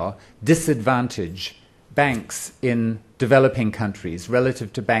out now, disadvantage banks in developing countries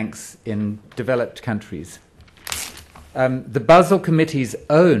relative to banks in developed countries. The Basel Committee's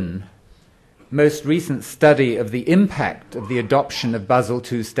own most recent study of the impact of the adoption of Basel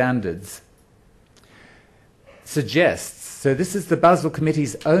II standards suggests, so this is the Basel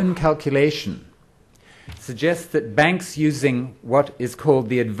Committee's own calculation, suggests that banks using what is called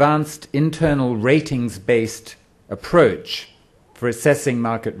the advanced internal ratings-based approach for assessing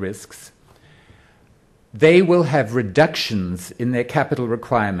market risks, they will have reductions in their capital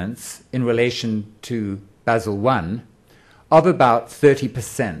requirements in relation to Basel I of about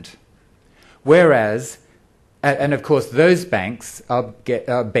 30%. Whereas, and of course those banks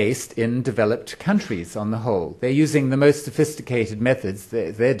are based in developed countries on the whole. They're using the most sophisticated methods.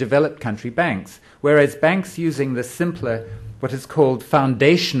 They're developed country banks. Whereas banks using the simpler, what is called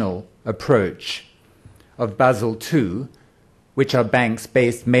foundational approach of Basel II, which are banks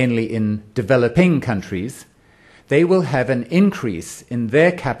based mainly in developing countries, they will have an increase in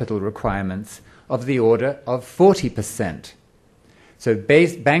their capital requirements of the order of 40%. So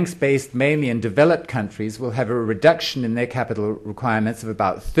banks based mainly in developed countries will have a reduction in their capital requirements of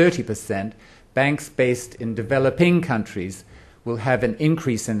about 30%. Banks based in developing countries will have an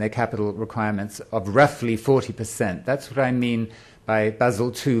increase in their capital requirements of roughly 40%. That's what I mean by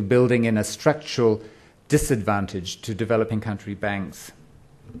Basel II building in a structural disadvantage to developing country banks.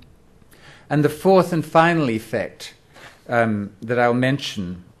 And the fourth and final effect that I'll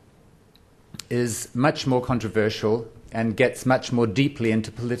mention is much more controversial and gets much more deeply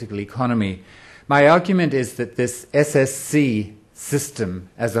into political economy. My argument is that this SSC system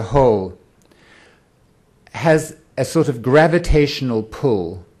as a whole has a sort of gravitational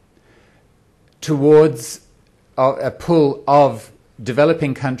pull towards a pull of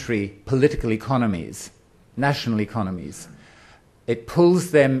developing country political economies, national economies. It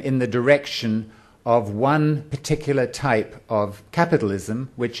pulls them in the direction of one particular type of capitalism,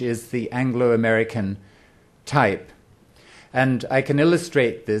 which is the Anglo-American type. And I can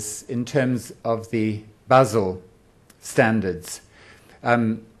illustrate this in terms of the Basel standards.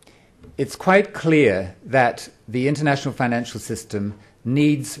 It's quite clear that the international financial system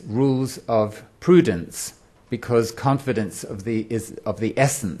needs rules of prudence because confidence is of the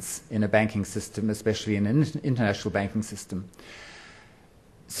essence in a banking system, especially in an international banking system.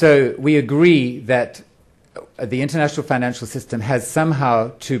 So we agree that the international financial system has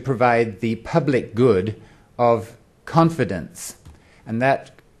somehow to provide the public good of confidence, and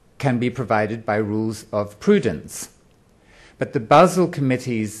that can be provided by rules of prudence. But the Basel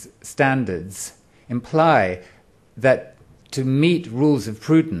Committee's standards imply that to meet rules of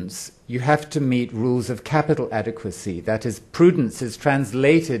prudence, you have to meet rules of capital adequacy. That is, prudence is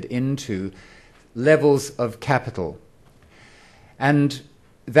translated into levels of capital. And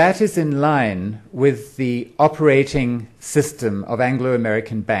that is in line with the operating system of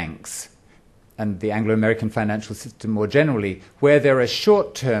Anglo-American banks and the Anglo-American financial system more generally, where there are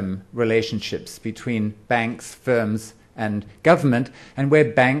short-term relationships between banks, firms, and government, and where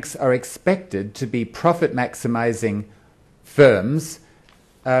banks are expected to be profit-maximizing firms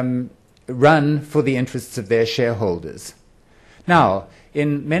run for the interests of their shareholders. Now,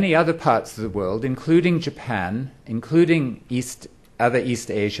 in many other parts of the world, including Japan, including other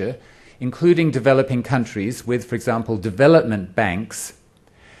East Asia, including developing countries with, for example, development banks,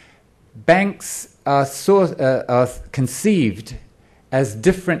 banks are conceived as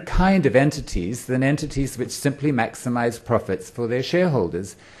different kind of entities than entities which simply maximize profits for their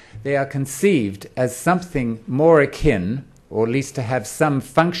shareholders. They are conceived as something more akin, or at least to have some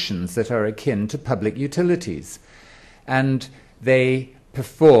functions that are akin to public utilities. And they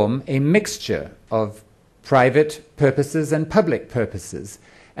perform a mixture of private purposes and public purposes.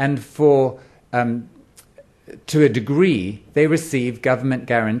 And to a degree, they receive government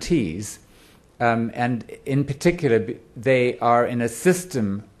guarantees. And in particular, they are in a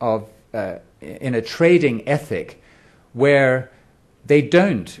system of, in a trading ethic where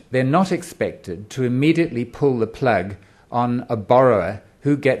they're not expected to immediately pull the plug on a borrower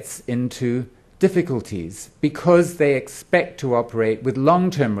who gets into difficulties, because they expect to operate with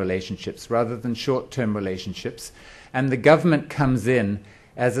long-term relationships rather than short-term relationships. And the government comes in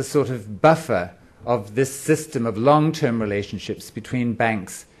as a sort of buffer of this system of long-term relationships between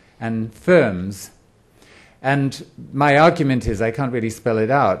banks and firms. And my argument is, I can't really spell it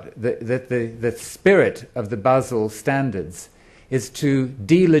out, that the spirit of the Basel standards is to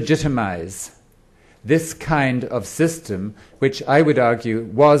delegitimize this kind of system, which I would argue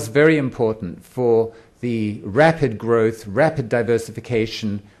was very important for the rapid growth, rapid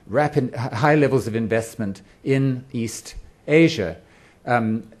diversification, rapid high levels of investment in East Asia.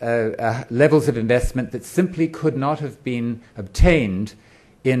 Levels of investment that simply could not have been obtained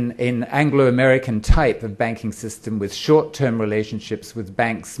in an Anglo-American type of banking system with short-term relationships with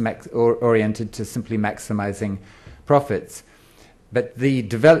banks oriented to simply maximizing profits. But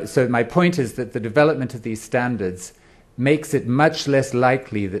so my point is that the development of these standards makes it much less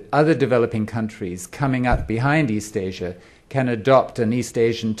likely that other developing countries coming up behind East Asia can adopt an East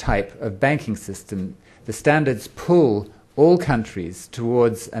Asian type of banking system. The standards pull all countries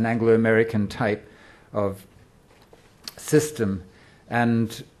towards an Anglo-American type of system.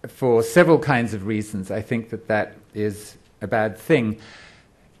 And for several kinds of reasons, I think that is a bad thing.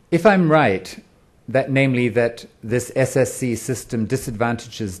 If I'm right, namely that this SSC system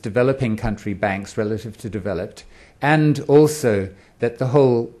disadvantages developing country banks relative to developed, and also that the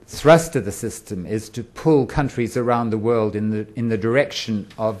whole thrust of the system is to pull countries around the world in the direction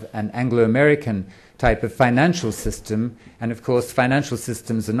of an Anglo-American type of financial system. And of course, financial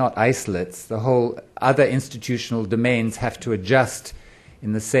systems are not isolates. The whole other institutional domains have to adjust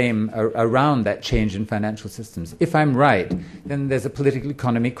in the same around that change in financial systems. If I'm right, then there's a political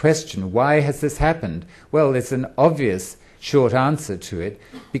economy question. Why has this happened? Well, there's an obvious short answer to it,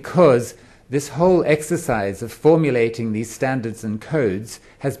 because this whole exercise of formulating these standards and codes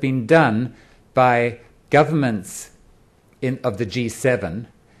has been done by governments of the G7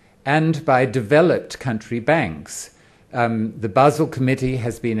 and by developed country banks. The Basel Committee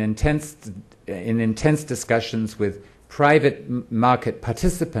has been in intense discussions with private market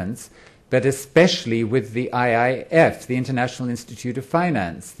participants, but especially with the IIF, the International Institute of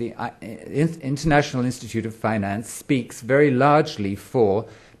Finance. The International Institute of Finance speaks very largely for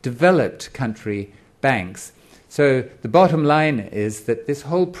developed country banks. So the bottom line is that this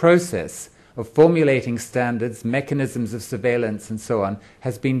whole process of formulating standards, mechanisms of surveillance, and so on,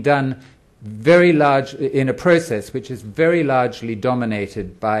 has been done very large in a process which is very largely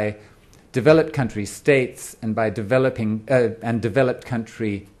dominated by developed country states and by developed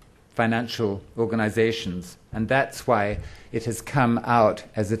country financial organizations. And that's why it has come out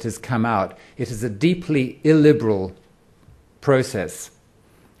as it has come out. It is a deeply illiberal process.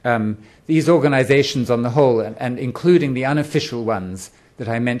 These organizations on the whole, and including the unofficial ones that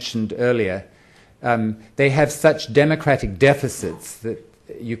I mentioned earlier, they have such democratic deficits that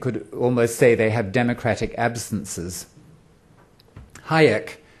you could almost say they have democratic absences.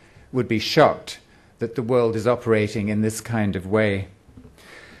 Hayek would be shocked that the world is operating in this kind of way.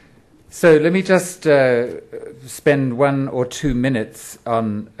 So let me just spend 1 or 2 minutes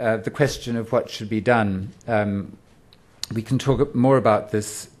on the question of what should be done. We can talk more about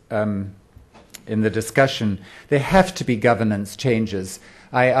this in the discussion, there have to be governance changes.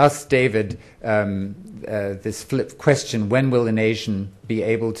 I asked David this flip question, when will an Asian be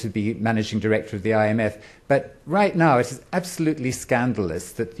able to be managing director of the IMF? But right now it is absolutely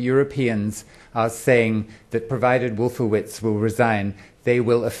scandalous that the Europeans are saying that provided Wolfowitz will resign, they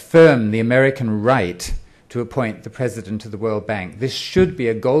will affirm the American right to appoint the president of the World Bank. This should be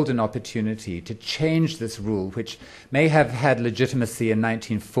a golden opportunity to change this rule, which may have had legitimacy in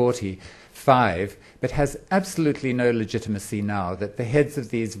 1945, but has absolutely no legitimacy now, that the heads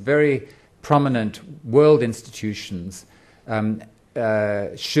of these very prominent world institutions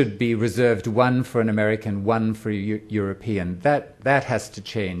should be reserved, one for an American, one for a European. That has to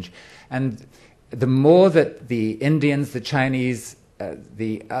change. And the more that the Indians, the Chinese,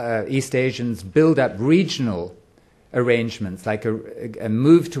 the East Asians build up regional arrangements, like a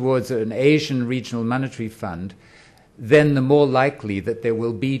move towards an Asian regional monetary fund, then the more likely that there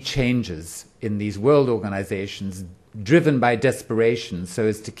will be changes in these world organizations driven by desperation so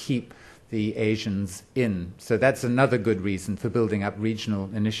as to keep the Asians in. So that's another good reason for building up regional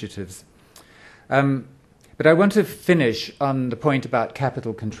initiatives. But I want to finish on the point about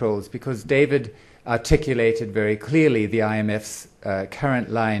capital controls, because David articulated very clearly the IMF's current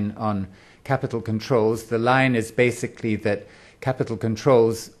line on capital controls. The line is basically that capital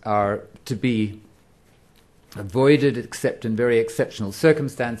controls are to be avoided except in very exceptional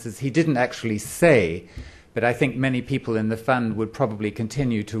circumstances. He didn't actually say, but I think many people in the fund would probably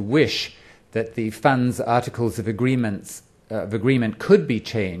continue to wish that the fund's articles of agreement could be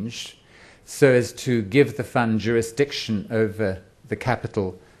changed so as to give the fund jurisdiction over the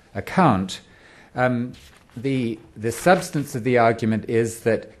capital account. The substance of the argument is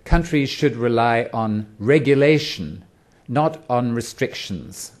that countries should rely on regulation, not on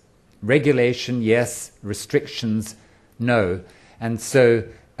restrictions. Regulation, yes. Restrictions, no. And so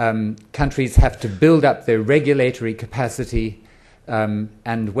countries have to build up their regulatory capacity,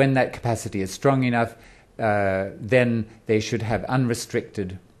 and when that capacity is strong enough, then they should have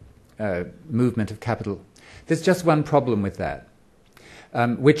unrestricted movement of capital. There's just one problem with that,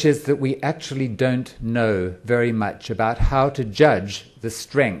 which is that we actually don't know very much about how to judge the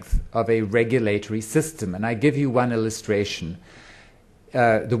strength of a regulatory system. And I give you one illustration.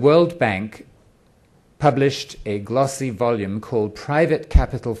 The World Bank published a glossy volume called Private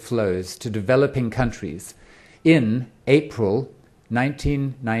Capital Flows to Developing Countries in April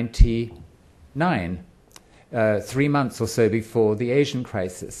 1999, 3 months or so before the Asian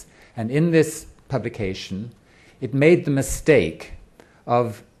crisis. And in this publication, it made the mistake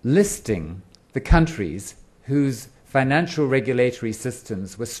of listing the countries whose financial regulatory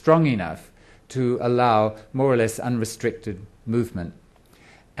systems were strong enough to allow more or less unrestricted movement.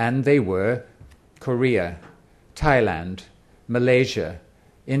 And they were Korea, Thailand, Malaysia,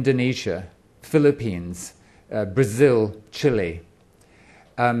 Indonesia, Philippines, Brazil, Chile.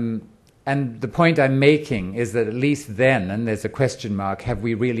 And the point I'm making is that at least then, and there's a question mark, have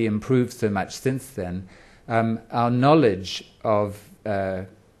we really improved so much since then, our knowledge of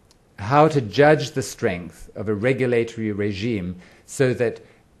how to judge the strength of a regulatory regime so that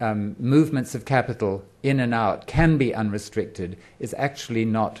movements of capital in and out can be unrestricted is actually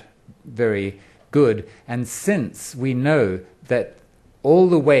not very good. And since we know that all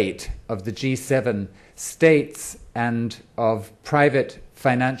the weight of the G7 states and of private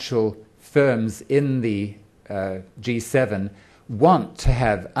financial firms in the G7 want to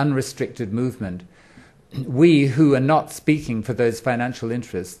have unrestricted movement, we who are not speaking for those financial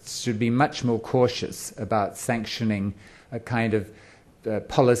interests should be much more cautious about sanctioning a kind of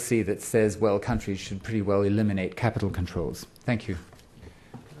policy that says, well, countries should pretty well eliminate capital controls. Thank you.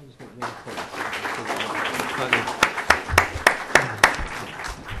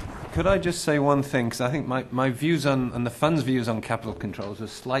 Could I just say one thing? Because I think my views on, and the fund's views on capital controls are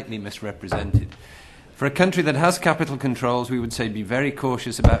slightly misrepresented. For a country that has capital controls, we would say be very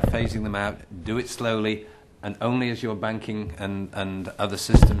cautious about phasing them out, do it slowly, and only as your banking and other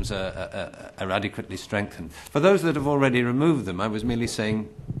systems are adequately strengthened. For those that have already removed them, I was merely saying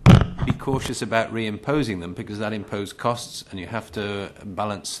be cautious about reimposing them, because that imposes costs, and you have to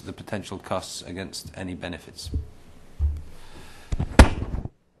balance the potential costs against any benefits.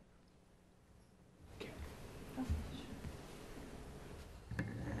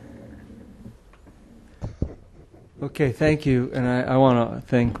 Okay, thank you. And I want to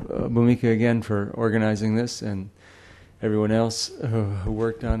thank Bhumika again for organizing this, and everyone else who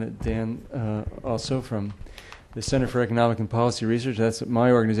worked on it. Dan, also from the Center for Economic and Policy Research. That's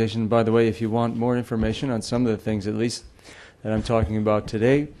my organization. By the way, if you want more information on some of the things, at least, that I'm talking about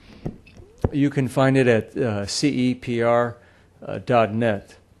today, you can find it at cepr.net.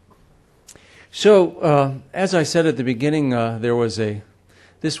 So, as I said at the beginning, the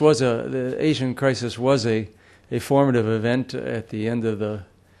Asian crisis was a formative event at the end of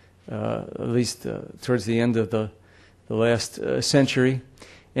at least towards the end of the last century.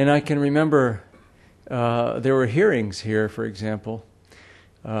 And I can remember there were hearings here, for example,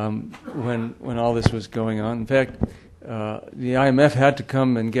 when all this was going on. In fact, the IMF had to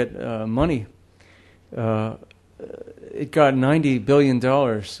come and get money. It got $90 billion, a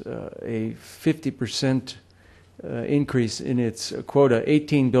 50% increase in its quota,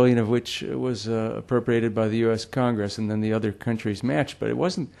 $18 billion of which was appropriated by the U.S. Congress, and then the other countries matched. But it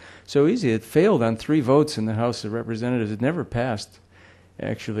wasn't so easy. It failed on 3 votes in the House of Representatives. It never passed,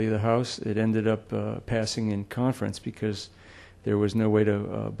 actually, the House. It ended up passing in conference because there was no way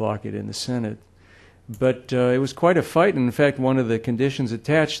to block it in the Senate. But it was quite a fight, and in fact, one of the conditions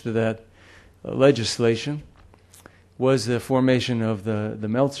attached to that legislation was the formation of the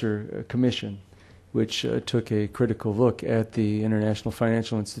Meltzer Commission, which took a critical look at the international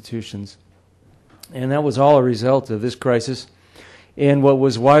financial institutions. And that was all a result of this crisis and what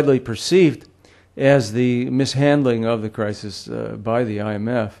was widely perceived as the mishandling of the crisis by the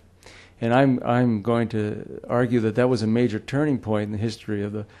IMF. And I'm going to argue that that was a major turning point in the history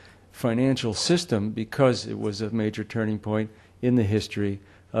of the financial system, because it was a major turning point in the history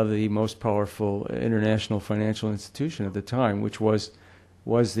of the most powerful international financial institution at the time, which was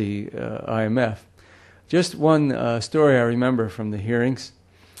the IMF. Just one story I remember from the hearings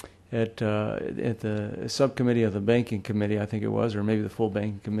at the subcommittee of the Banking Committee, I think it was, or maybe the full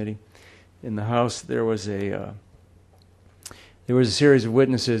Banking Committee in the House. There was a series of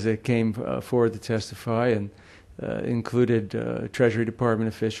witnesses that came forward to testify, and included Treasury Department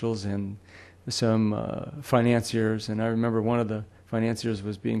officials and some financiers. And I remember one of the financiers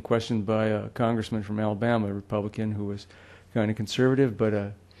was being questioned by a congressman from Alabama, a Republican who was kind of conservative but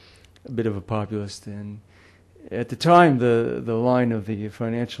a bit of a populist. And at the time, the line of the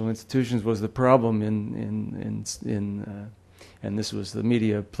financial institutions was the problem and this was, the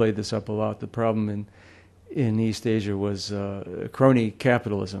media played this up a lot, the problem in East Asia was crony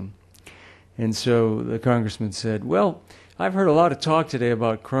capitalism. And so the congressman said, well, I've heard a lot of talk today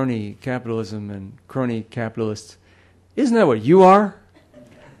about crony capitalism and crony capitalists. Isn't that what you are?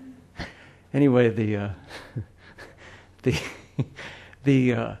 Anyway, the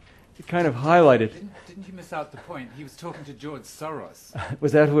kind of highlighted. Didn't you miss out the point? He was talking to George Soros.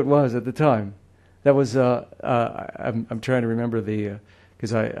 Was that who it was at the time? That was. I'm trying to remember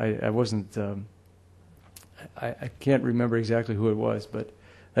because I wasn't. I can't remember exactly who it was, but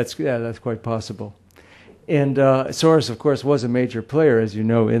that's quite possible. And Soros, of course, was a major player, as you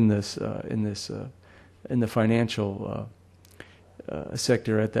know, in the financial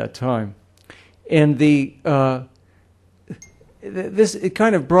sector at that time. And it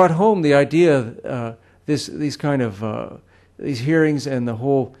kind of brought home the idea, these hearings and the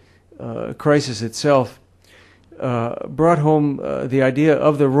whole crisis itself brought home the idea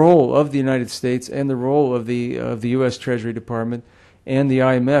of the role of the United States and the role of the U.S. Treasury Department and the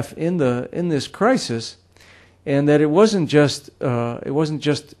IMF in this crisis, and that it wasn't just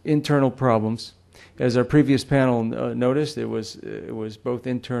internal problems. As our previous panel noticed, it was both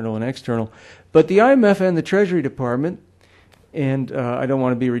internal and external. But the IMF and the Treasury Department, and I don't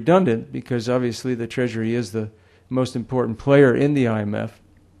want to be redundant because obviously the Treasury is the most important player in the IMF,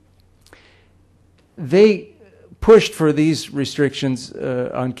 they pushed for these restrictions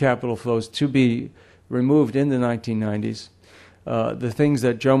on capital flows to be removed in the 1990s. The things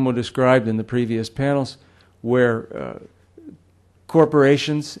that Jomo described in the previous panels, where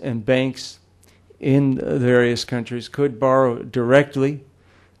corporations and banks in various countries could borrow directly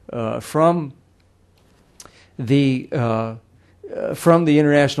from the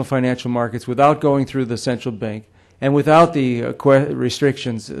international financial markets without going through the central bank and without the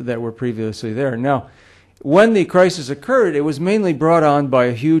restrictions that were previously there. Now, when the crisis occurred, it was mainly brought on by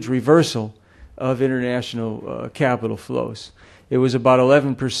a huge reversal of international capital flows. It was about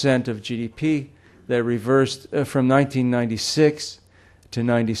 11% of GDP that reversed from 1996 to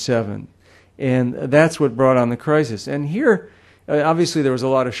 97. And that's what brought on the crisis. And here, obviously, there was a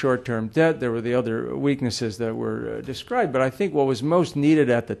lot of short-term debt. There were the other weaknesses that were described. But I think what was most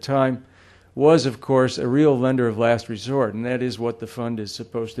needed at the time was, of course, a real lender of last resort. And that is what the fund is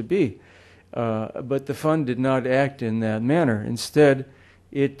supposed to be. But the fund did not act in that manner. Instead,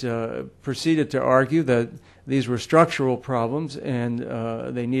 it proceeded to argue that these were structural problems and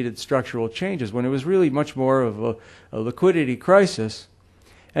they needed structural changes, when it was really much more of a liquidity crisis.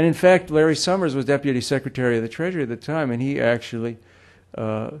 And in fact, Larry Summers was Deputy Secretary of the Treasury at the time, and he actually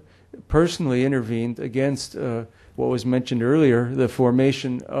personally intervened against what was mentioned earlier, the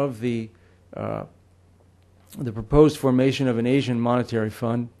formation of the the proposed formation of an Asian Monetary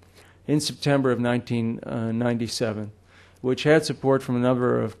Fund in September of 1997, which had support from a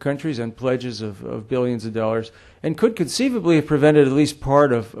number of countries and pledges of billions of dollars, and could conceivably have prevented at least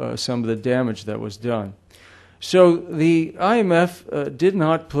part of some of the damage that was done. So the IMF did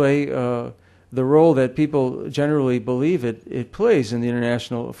not play the role that people generally believe it plays in the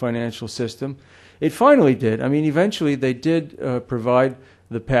international financial system. It finally did. I mean, eventually they did provide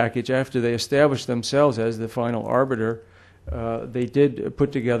the package after they established themselves as the final arbiter. They did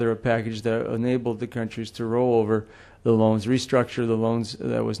put together a package that enabled the countries to roll over the loans, restructure the loans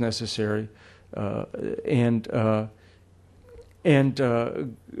that was necessary, and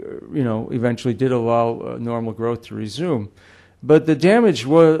eventually did allow normal growth to resume. But the damage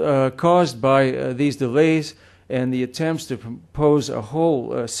was caused by these delays and the attempts to impose a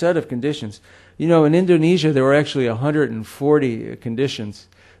whole set of conditions. You know, in Indonesia, there were actually 140 conditions.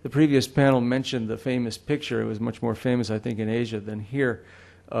 The previous panel mentioned the famous picture. It was much more famous, I think, in Asia than here,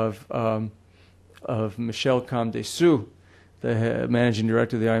 of Michel Kamdesu, the managing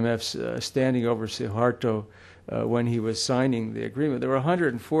director of the IMF, standing over Suharto when he was signing the agreement. There were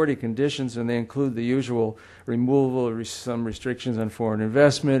 140 conditions, and they include the usual removal of some restrictions on foreign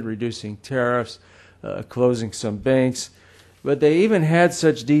investment, reducing tariffs, closing some banks. But they even had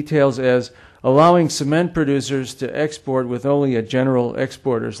such details as allowing cement producers to export with only a general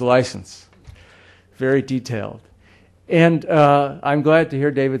exporter's license. Very detailed. And I'm glad to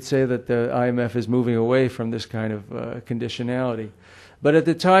hear David say that the IMF is moving away from this kind of conditionality. But at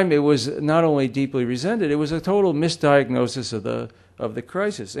the time, it was not only deeply resented, it was a total misdiagnosis of the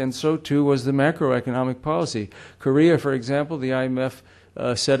crisis. And so, too, was the macroeconomic policy. Korea, for example, the IMF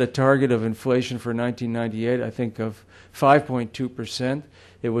set a target of inflation for 1998, I think, of 5.2%.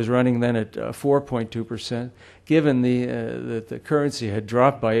 It was running then at 4.2%. Given that the currency had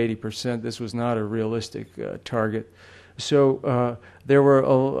dropped by 80%, this was not a realistic target. So there were,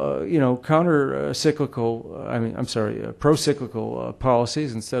 pro-cyclical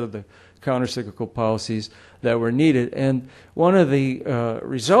policies instead of the counter-cyclical policies that were needed. And one of the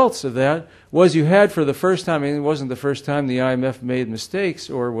results of that was you had, for the first time, and it wasn't the first time the IMF made mistakes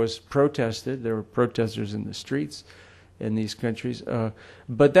or was protested. There were protesters in the streets in these countries.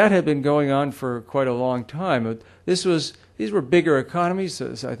 But that had been going on for quite a long time. These were bigger economies.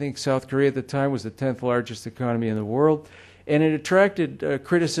 I think South Korea at the time was the 10th largest economy in the world. And it attracted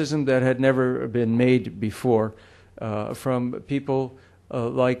criticism that had never been made before from people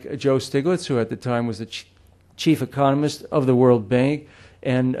like Joe Stiglitz, who at the time was the chief economist of the World Bank,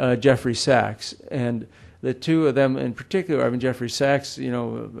 and Jeffrey Sachs. And the two of them in particular, I mean, Jeffrey Sachs,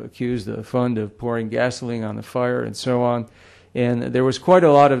 accused the fund of pouring gasoline on the fire and so on. And there was quite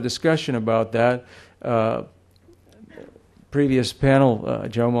a lot of discussion about that. Previous panel,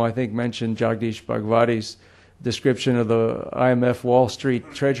 Jomo, I think, mentioned Jagdish Bhagwati's description of the IMF Wall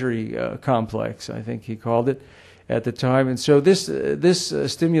Street Treasury complex, I think he called it, at the time. And so this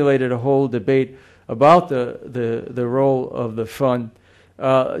stimulated a whole debate about the role of the fund.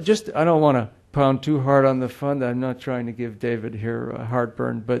 I don't want to pound too hard on the fund. I'm not trying to give David here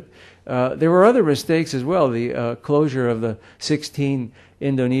heartburn, but there were other mistakes as well. The closure of the 16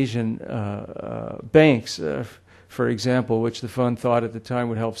 Indonesian banks, for example, which the fund thought at the time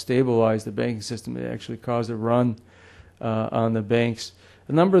would help stabilize the banking system. It actually caused a run on the banks.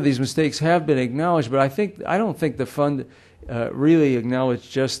 A number of these mistakes have been acknowledged, but I don't think the fund really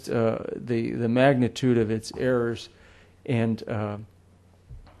acknowledged just the magnitude of its errors, and at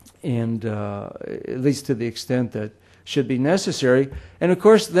least to the extent that should be necessary. And of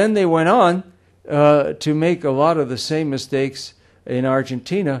course, then they went on to make a lot of the same mistakes in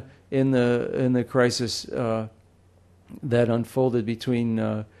Argentina in the crisis that unfolded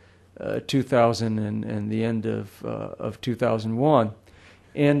between 2000 and the end of 2001.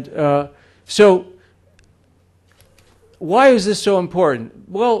 And so why is this so important?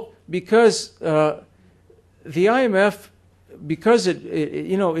 Well, because the IMF, because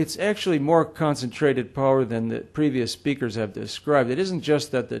it's actually more concentrated power than the previous speakers have described. It isn't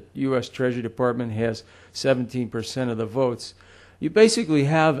just that the U.S. Treasury Department has 17% of the votes. You basically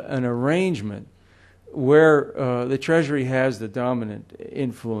have an arrangement where the Treasury has the dominant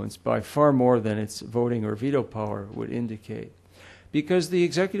influence by far more than its voting or veto power would indicate. Because the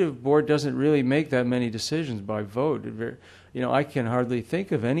executive board doesn't really make that many decisions by vote. I can hardly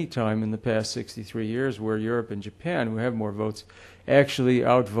think of any time in the past 63 years where Europe and Japan, who have more votes, actually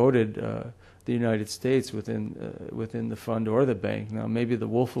outvoted the United States within the fund or the bank. Now, maybe the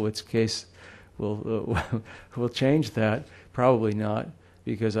Wolfowitz case will change that. Probably not,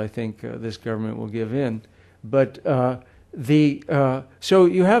 because I think this government will give in. But So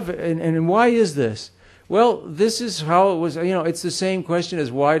you have, and why is this? Well, this is how it was. It's the same question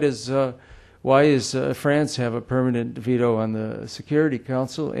as why does France have a permanent veto on the Security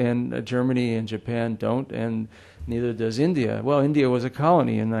Council, and Germany and Japan don't, and neither does India. Well, India was a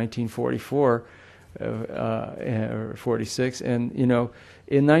colony in 1944 or 46, and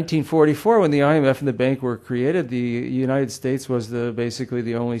in 1944, when the IMF and the bank were created, the United States was basically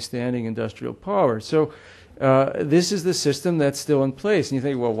the only standing industrial power. So this is the system that's still in place. And you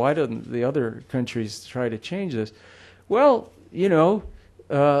think, well, why don't the other countries try to change this? Well, you'd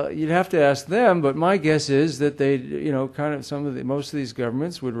have to ask them, but my guess is that they, most of these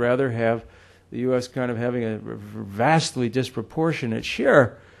governments would rather have the U.S. kind of having a vastly disproportionate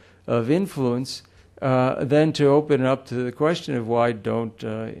share of influence than to open up to the question of why don't,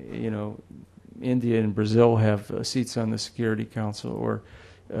 India and Brazil have seats on the Security Council, or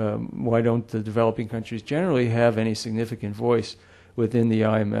why don't the developing countries generally have any significant voice within the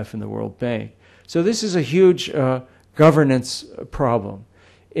IMF and the World Bank? So this is a huge governance problem.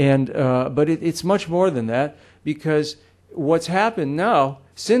 But it's much more than that, because what's happened now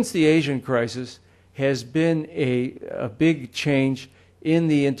since the Asian crisis has been a big change in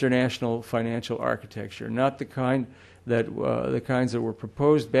the international financial architecture, not the kinds that were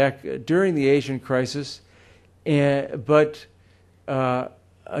proposed back during the Asian crisis, but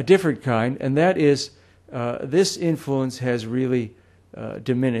a different kind, and that is this influence has really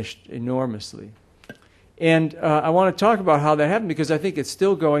diminished enormously. And I want to talk about how that happened, because I think it's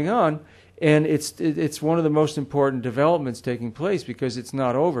still going on, and it's one of the most important developments taking place, because it's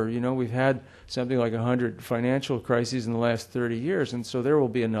not over. We've had something like 100 financial crises in the last 30 years, and so there will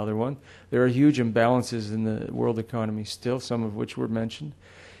be another one. There are huge imbalances in the world economy still, some of which were mentioned.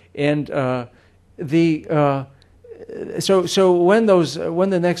 And so when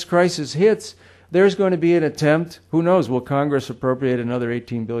the next crisis hits, there's going to be an attempt. Who knows? Will Congress appropriate another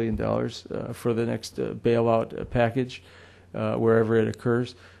 $18 billion for the next bailout package, wherever it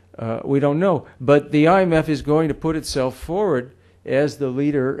occurs? We don't know. But the IMF is going to put itself forward as the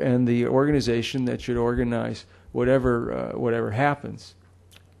leader and the organization that should organize whatever happens.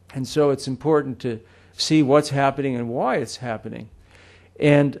 And so it's important to see what's happening and why it's happening.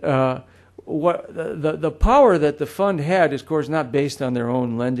 And what the power that the fund had is, of course, not based on their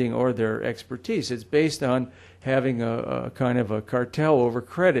own lending or their expertise. It's based on having a kind of a cartel over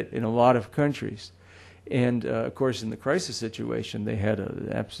credit in a lot of countries. And, of course, in the crisis situation, they had an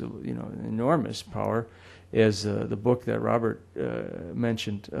absolute, enormous power, as the book that Robert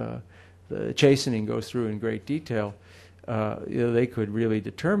mentioned, The Chastening, goes through in great detail. They could really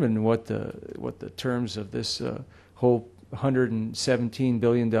determine what the terms of this whole $117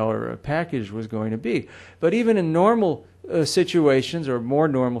 billion package was going to be. But even in normal situations, or more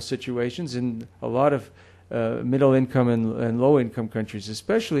normal situations, in a lot of middle income and low income countries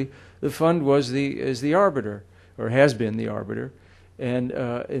especially, the fund is the arbiter, or has been the arbiter, and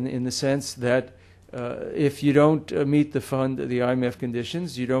in the sense that if you don't meet the IMF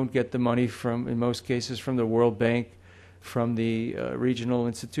conditions, you don't get the money in most cases, from the World Bank, from the regional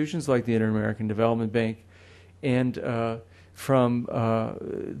institutions like the Inter-American Development Bank, and from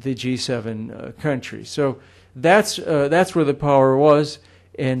the G7 countries. So that's where the power was,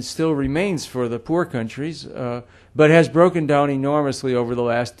 and still remains for the poor countries, but has broken down enormously over the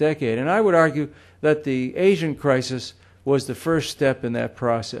last decade. And I would argue that the Asian crisis was the first step in that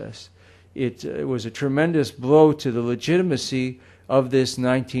process. It was a tremendous blow to the legitimacy of this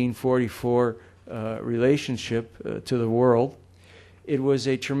 1944 relationship to the world. It was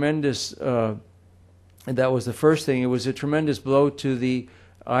a tremendous, and that was the first thing, it was a tremendous blow to the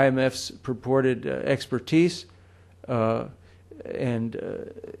IMF's purported expertise, which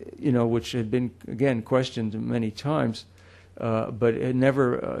had been, again, questioned many times, but it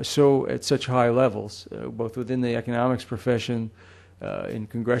never at such high levels, both within the economics profession, in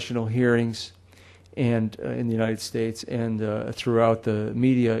congressional hearings, and in the United States, and throughout the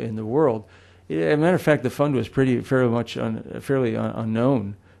media in the world. As a matter of fact, the fund was fairly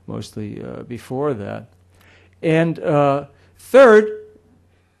unknown, mostly before that. And third,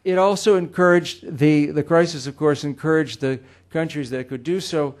 it also encouraged the crisis, of course, encouraged the countries that could do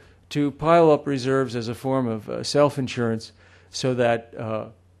so to pile up reserves as a form of self-insurance, so that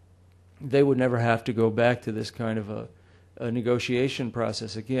they would never have to go back to this kind of a negotiation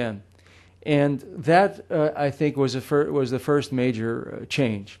process again. And that, I think, was the first major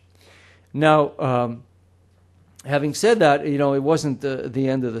change. Now, having said that, it wasn't the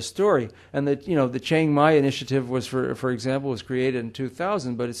end of the story. And the Chiang Mai initiative was, for example, was created in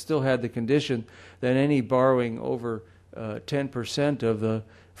 2000, but it still had the condition that any borrowing over 10% of the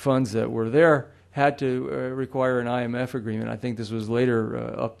funds that were there had to require an IMF agreement. I think this was later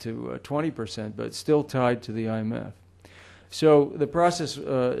up to 20%, but still tied to the IMF. So the process,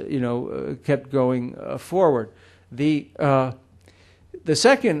 kept going forward. The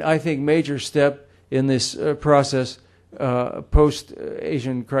second, I think, major step in this process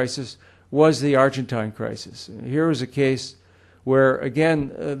post-Asian crisis was the Argentine crisis. Here was a case where,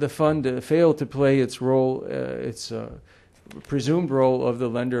 again, the fund failed to play its role, its presumed role of the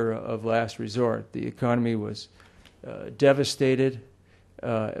lender of last resort. The economy was devastated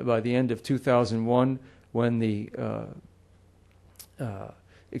by the end of 2001 when the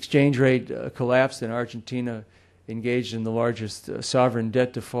exchange rate collapsed and Argentina engaged in the largest sovereign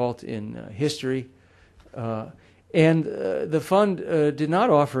debt default in history. And the fund did not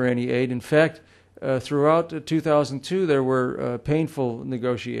offer any aid. In fact, throughout 2002, there were painful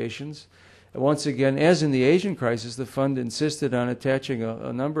negotiations. Once again, as in the Asian crisis, the fund insisted on attaching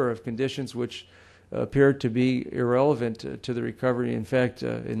a number of conditions which appeared to be irrelevant to the recovery. In fact,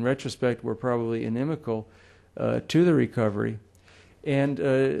 in retrospect, were probably inimical to the recovery. And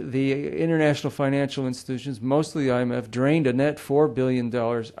the international financial institutions, mostly the IMF, drained a net $4 billion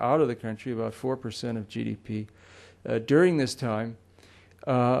out of the country, about 4% of GDP. During this time,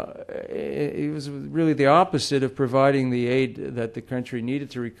 it was really the opposite of providing the aid that the country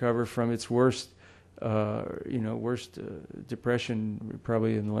needed to recover from its worst depression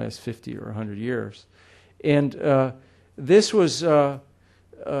probably in the last 50 or 100 years. And this was, and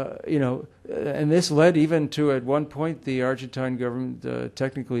this led even to, at one point, the Argentine government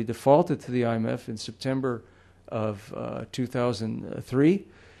technically defaulted to the IMF in September of 2003.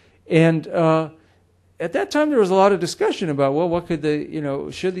 And at that time, there was a lot of discussion about, well, what could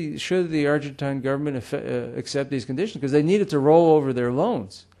should the Argentine government accept these conditions? Because they needed to roll over their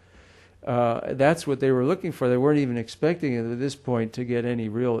loans. That's what they were looking for. They weren't even expecting at this point to get any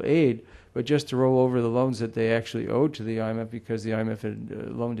real aid, but just to roll over the loans that they actually owed to the IMF, because the IMF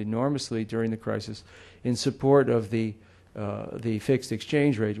had loaned enormously during the crisis in support of the fixed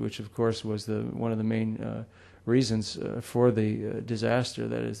exchange rate, which of course was one of the main reasons for the disaster.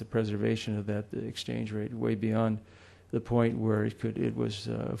 That is, the preservation of that exchange rate way beyond the point where it was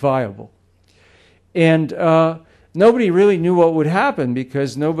viable. And nobody really knew what would happen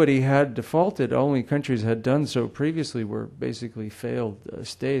because nobody had defaulted. Only countries had done so previously were basically failed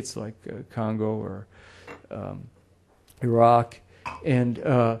states like Congo or Iraq. And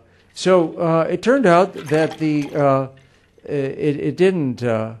so it turned out that it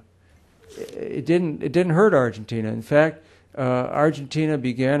didn't hurt Argentina. In fact, Argentina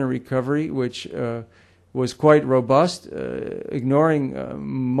began a recovery which was quite robust, ignoring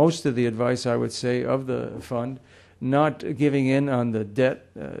most of the advice, I would say, of the fund, not giving in on the debt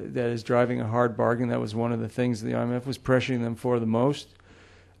that is driving a hard bargain. That was one of the things the IMF was pressuring them for the most.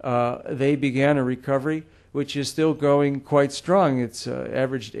 They began a recovery which is still going quite strong. It's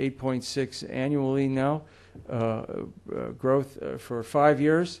averaged 8.6 annually now, growth for 5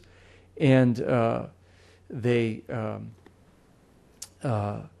 years. And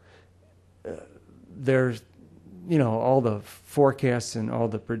there's, all the forecasts and all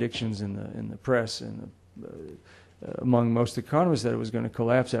the predictions in the press and among most economists that it was going to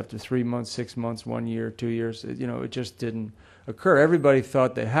collapse after 3 months, 6 months, 1 year, 2 years. It just didn't occur. Everybody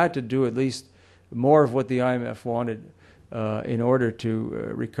thought they had to do at least more of what the IMF wanted in order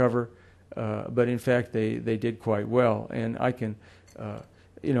to recover, but in fact they did quite well. And I can.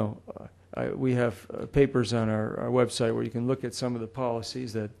 We have papers on our website where you can look at some of the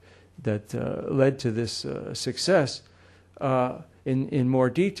policies that led to this success in more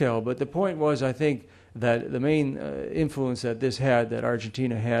detail. But the point was, I think, that the main influence that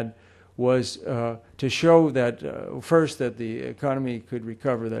Argentina had, was to show that, first, that the economy could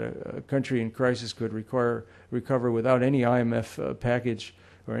recover, that a country in crisis could recover without any IMF package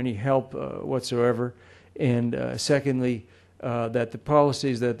or any help whatsoever, and secondly, that the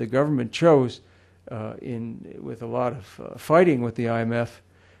policies that the government chose, with a lot of fighting with the IMF,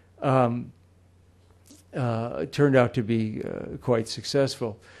 turned out to be quite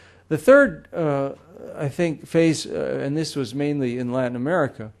successful. The third, I think, phase, and this was mainly in Latin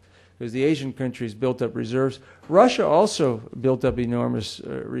America, because the Asian countries built up reserves. Russia also built up enormous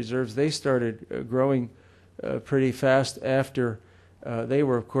reserves. They started growing pretty fast after they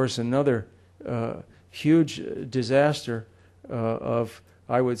were, of course, another huge disaster of,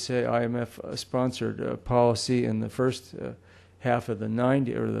 I would say, IMF-sponsored policy in the first half of the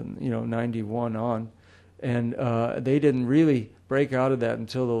 90s, or 91 on, and they didn't really break out of that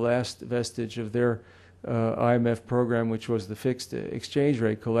until the last vestige of their IMF program, which was the fixed exchange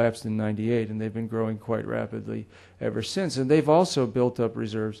rate, collapsed in '98, and they've been growing quite rapidly ever since. And they've also built up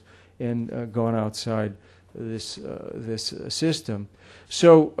reserves and gone outside this system.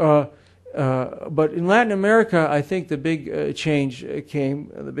 So, but in Latin America, I think the big change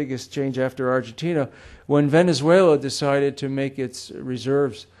came, the biggest change after Argentina, when Venezuela decided to make its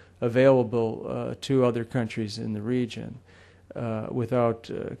reserves available to other countries in the region without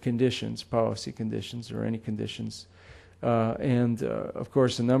conditions, policy conditions, or any conditions. And of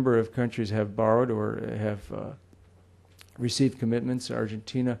course, a number of countries have borrowed or have received commitments.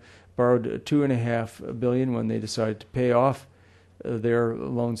 Argentina borrowed $2.5 billion when they decided to pay off their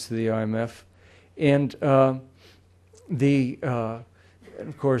loans to the IMF, and of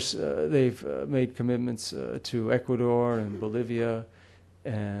course they've made commitments to Ecuador and Bolivia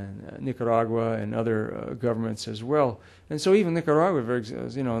and Nicaragua and other governments as well. And so even Nicaragua,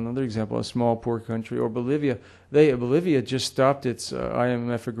 another example, a small poor country, or Bolivia, Bolivia just stopped its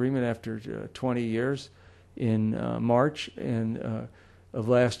IMF agreement after 20 years in March of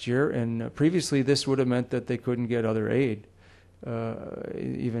last year, and previously this would have meant that they couldn't get other aid,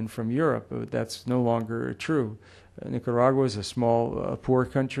 even from Europe. But that's no longer true. Nicaragua is a small, poor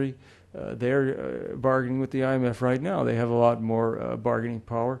country. They're bargaining with the IMF right now. They have a lot more bargaining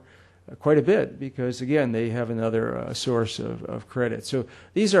power, quite a bit, because, again, they have another source of credit. So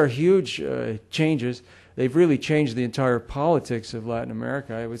these are huge changes. They've really changed the entire politics of Latin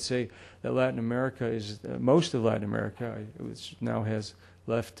America. I would say that Latin America is, most of Latin America, which now has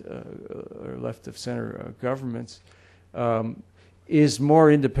left of center governments, is more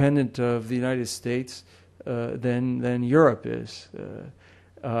independent of the United States than Europe is.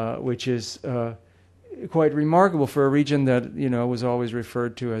 Which is quite remarkable for a region that was always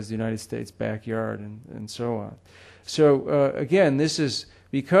referred to as the United States' backyard and so on. So again, this is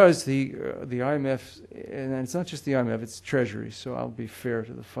because the IMF, and it's not just the IMF, it's Treasury. So I'll be fair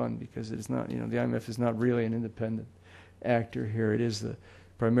to the fund, because it is not, the IMF is not really an independent actor here. It is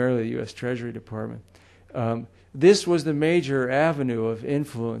primarily the U.S. Treasury Department. This was the major avenue of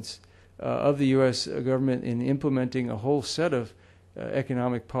influence of the U.S. government in implementing a whole set of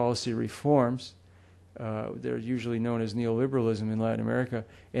economic policy reforms. They're usually known as neoliberalism in Latin America,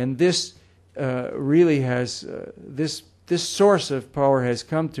 and this really has this source of power has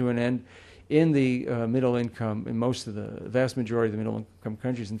come to an end in the middle income, in the vast majority of the middle income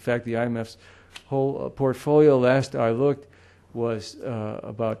countries. In fact, the IMF's whole portfolio, last I looked, was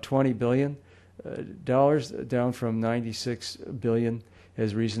about $20 billion, down from $96 billion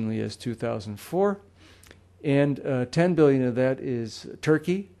as recently as 2004. And $10 billion of that is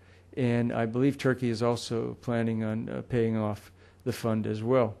Turkey, and I believe Turkey is also planning on paying off the fund as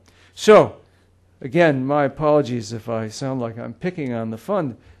well. So, again, my apologies if I sound like I'm picking on the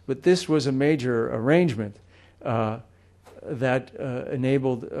fund, but this was a major arrangement that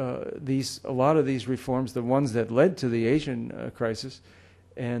enabled a lot of these reforms, the ones that led to the Asian crisis,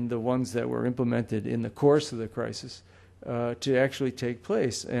 and the ones that were implemented in the course of the crisis, to actually take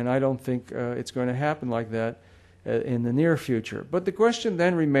place. And I don't think it's going to happen like that in the near future. But the question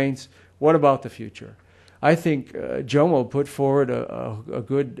then remains, what about the future? I think Jomo put forward a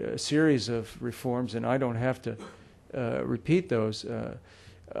good series of reforms, and I don't have to repeat those.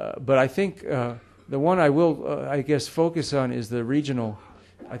 But I think the one I will, I guess, focus on is the regional.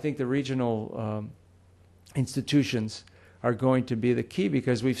 I think the regional institutions are going to be the key,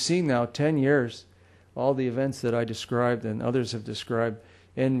 because we've seen now 10 years all the events that I described and others have described,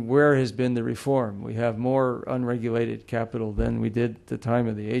 and where has been the reform? We have more unregulated capital than we did at the time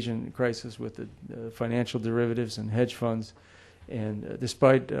of the Asian crisis with the financial derivatives and hedge funds, and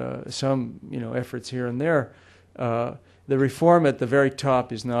despite some efforts here and there, the reform at the very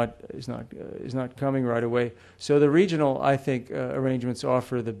top is not coming right away. So the regional, I think, arrangements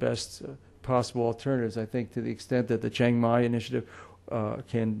offer the best possible alternatives. I think to the extent that the Chiang Mai initiative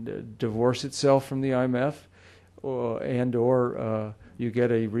can divorce itself from the IMF, or you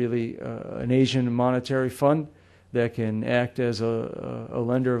get a really an Asian monetary fund that can act as a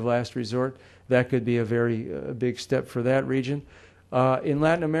lender of last resort. That could be a very big step for that region. In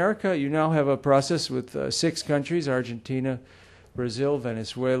Latin America, you now have a process with 6 countries: Argentina, Brazil,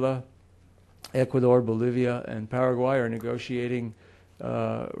 Venezuela, Ecuador, Bolivia, and Paraguay are negotiating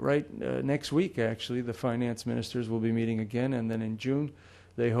next week, actually. The finance ministers will be meeting again, and then in June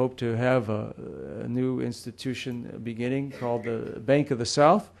they hope to have a new institution beginning called the Bank of the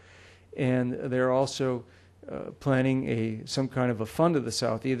South, and they're also planning some kind of a fund of the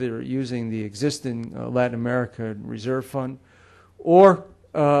South, either using the existing Latin America Reserve Fund or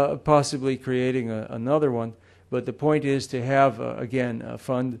possibly creating another one. But the point is to have, again, a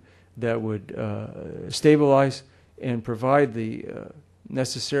fund that would stabilize and provide the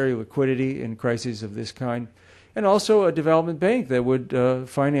necessary liquidity in crises of this kind. and also a development bank that would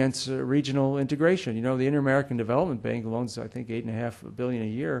finance regional integration. You know, the Inter-American Development Bank loans, I think, $8.5 billion a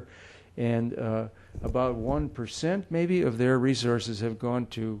year, and about 1% maybe of their resources have gone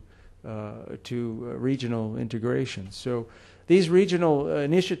to regional integration. So these regional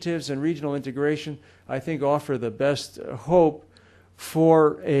initiatives and regional integration, I think, offer the best hope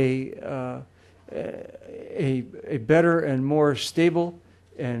for a better and more stable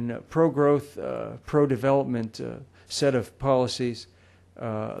and pro-growth, pro-development set of policies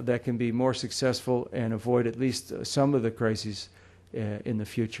that can be more successful and avoid at least some of the crises in the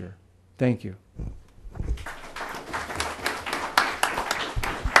future. Thank you.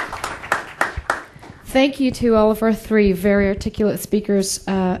 Thank you to all of our three very articulate speakers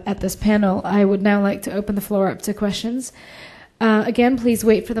at this panel. I would now like to open the floor up to questions. Again, please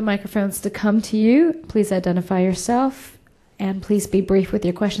wait for the microphones to come to you. Please identify yourself, and please be brief with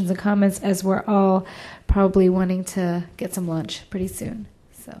your questions and comments, as we're all probably wanting to get some lunch pretty soon.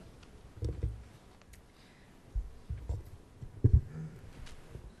 So,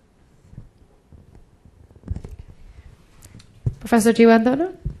 Professor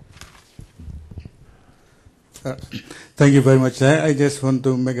Djiwandono? Thank you very much. I just want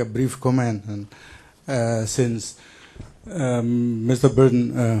to make a brief comment, and since Mr.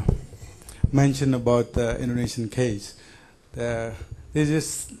 Burton mentioned about the Indonesian case, there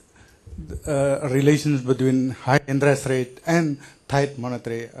is relations between high interest rate and tight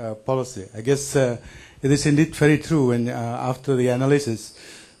monetary policy. I guess it is indeed very true when after the analysis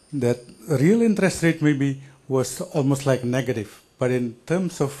that real interest rate maybe was almost like negative. But in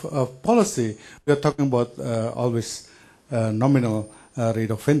terms of policy, we are talking about always nominal rate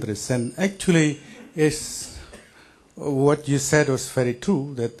of interest. And actually, is what you said was very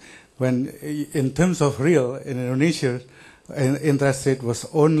true, that when in terms of real, in Indonesia, interest rate was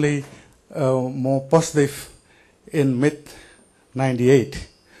only more positive in mid-98.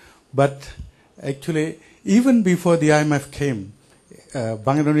 But actually, even before the IMF came,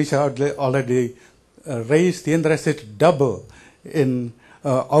 Bank Indonesia already raised the interest rate double in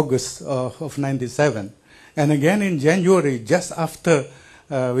August of 97. And again in January, just after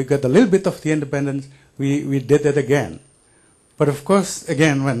we got a little bit of the independence, we did it again. But of course,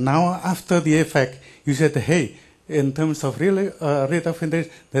 again, when now after the effect, you said, hey, in terms of real rate of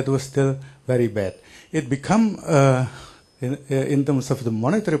interest, that was still very bad. It become, in terms of the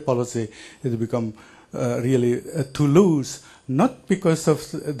monetary policy, it become really too loose, not because of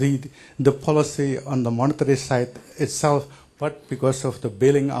the policy on the monetary side itself, but because of the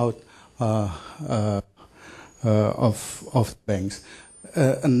bailing out of banks.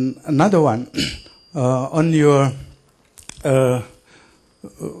 And another one, on your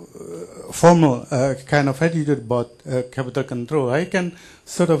formal kind of attitude about capital control, I can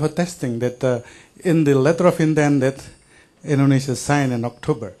sort of attesting that in the letter of intent that Indonesia signed in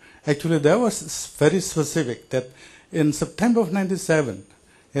October, actually that was very specific that in September of 97,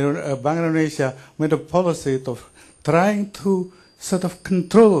 Bank Indonesia made a policy of trying to sort of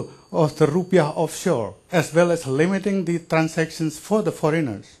control of the rupiah offshore, as well as limiting the transactions for the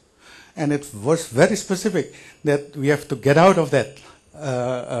foreigners. And it was very specific that we have to get out of that.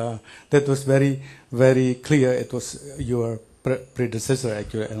 That was very, very clear. It was your predecessor,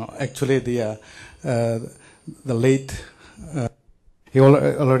 actually. Actually, the late, he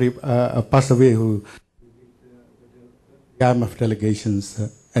already passed away, who IMF delegations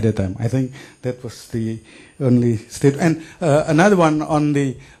at the time. I think that was the only state. And another one on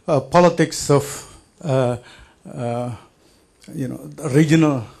the politics of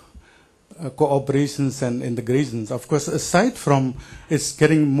regional cooperations and integrations. Of course, aside from it's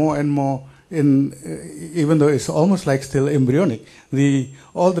getting more and more in, even though it's almost like still embryonic,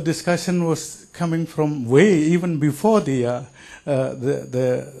 all the discussion was coming from way even before the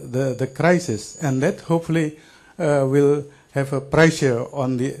crisis, and that hopefully will have a pressure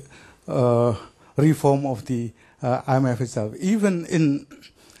on the reform of the IMF itself. Even in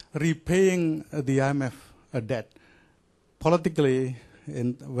repaying the IMF debt, politically,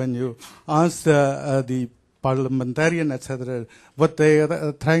 when you ask the parliamentarian, etc., what they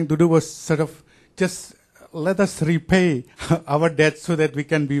are trying to do was sort of just let us repay our debt so that we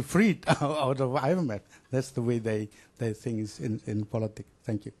can be freed out of IMF. That's the way they think is in politics.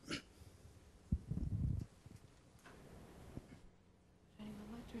 Thank you.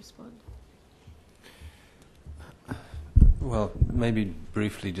 Well, maybe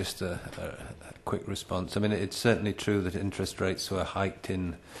briefly, just a quick response. I mean, it's certainly true that interest rates were hiked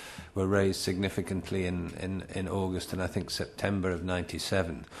in were raised significantly in August and I think September of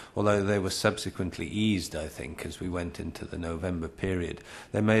 97, although they were subsequently eased, I think, as we went into the November period.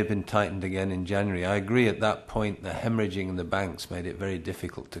 They may have been tightened again in January. I agree at that point the hemorrhaging in the banks made it very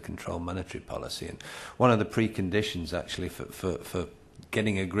difficult to control monetary policy. And one of the preconditions, actually, for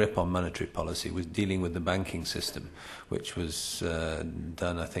getting a grip on monetary policy was dealing with the banking system, which was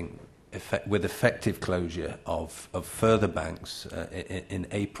done, I think, with effective closure of further banks in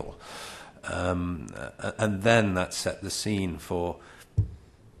April. And then that set the scene for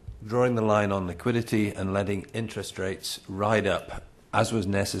drawing the line on liquidity and letting interest rates ride up as was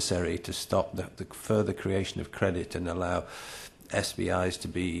necessary to stop the further creation of credit and allow SBIs to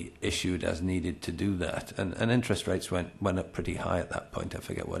be issued as needed to do that. And interest rates went up pretty high at that point. I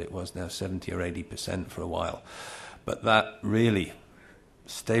forget what it was now, 70 or 80% for a while. But that really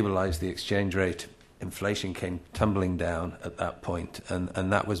stabilized the exchange rate. Inflation came tumbling down at that point, and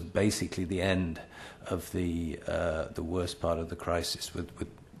that was basically the end of the worst part of the crisis, with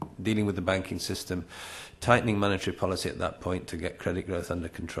dealing with the banking system, tightening monetary policy at that point to get credit growth under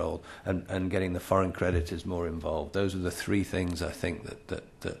control, and getting the foreign creditors more involved. Those are the three things, I think,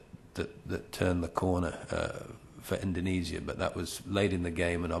 that turned the corner for Indonesia. But that was late in the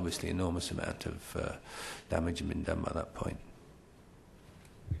game, and obviously enormous amount of damage had been done by that point.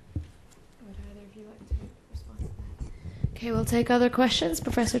 Would either of you like to respond to that? Okay, we'll take other questions.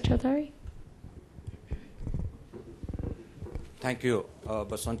 Professor Chaudhary. Thank you.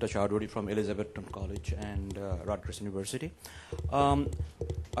 Basanta Chaudhary from Elizabethton College and Rutgers University.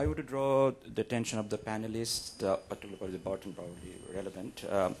 I would draw the attention of the panelists, particularly Burton, probably relevant.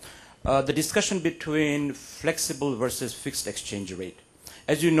 The discussion between flexible versus fixed exchange rate.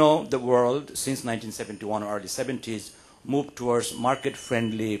 As you know, the world since 1971 or early 70s moved towards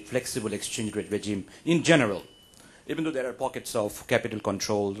market-friendly, flexible exchange rate regime in general, even though there are pockets of capital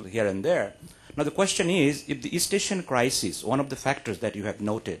control here and there. Now the question is, if the East Asian crisis, one of the factors that you have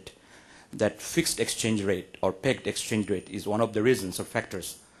noted, that fixed exchange rate or pegged exchange rate is one of the reasons or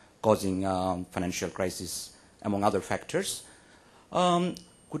factors causing financial crisis, among other factors,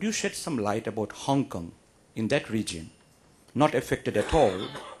 could you shed some light about Hong Kong in that region, not affected at all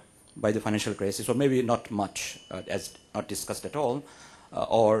by the financial crisis, or maybe not much, as not discussed at all,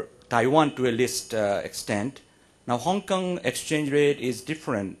 or Taiwan to a least extent. Now Hong Kong exchange rate is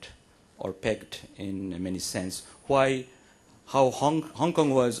different or pegged in many sense. How Hong Kong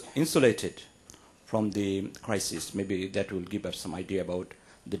was insulated from the crisis? Maybe that will give us some idea about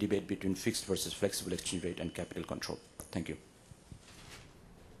the debate between fixed versus flexible exchange rate and capital control. Thank you.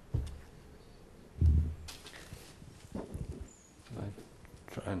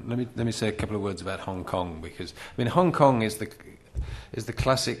 Let me say a couple of words about Hong Kong, because I mean Hong Kong is the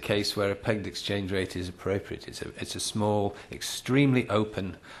classic case where a pegged exchange rate is appropriate. It's a small, extremely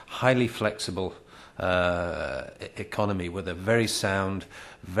open, highly flexible economy with a very sound,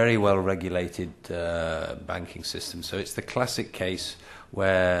 very well regulated banking system. So it's the classic case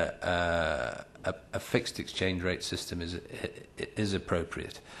where a fixed exchange rate system is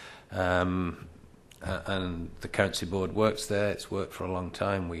appropriate. And the currency board works there. It's worked for a long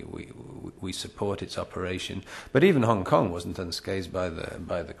time. We support its operation. But even Hong Kong wasn't unscathed by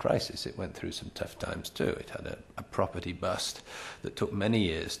the crisis. It went through some tough times too. It had a property bust that took many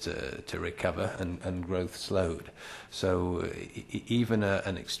years to recover, and growth slowed. So even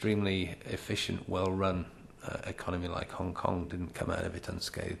an extremely efficient, well-run economy like Hong Kong didn't come out of it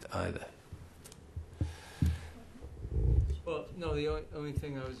unscathed either. Well, no, the only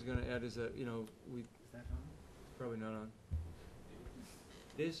thing I was going to add is that, we... Is that on? Probably not on.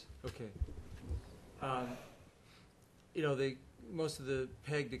 It is? Okay. Most of the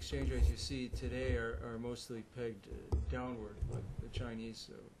pegged exchange rates you see today are mostly pegged downward, like the Chinese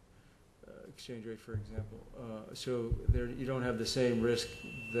exchange rate, for example. So there you don't have the same risk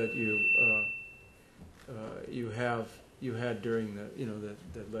that you had during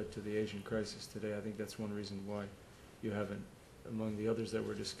that led to the Asian crisis today. I think that's one reason why you haven't, among the others that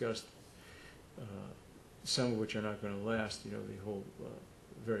were discussed, some of which are not going to last, the whole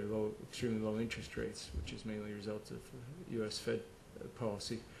very low, extremely low interest rates, which is mainly a result of U.S. Fed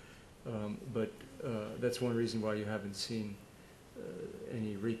policy. But that's one reason why you haven't seen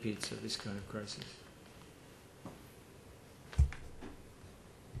any repeats of this kind of crisis.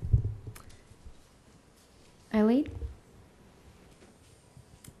 Eileen?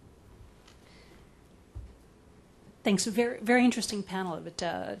 Thanks. A very, very interesting panel. But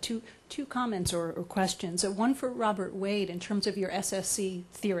two comments or questions. One for Robert Wade in terms of your SSC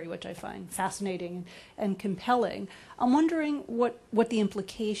theory, which I find fascinating and compelling. I'm wondering what the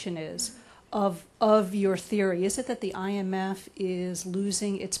implication is of your theory? Is it that the IMF is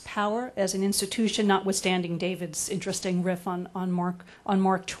losing its power as an institution, notwithstanding David's interesting riff on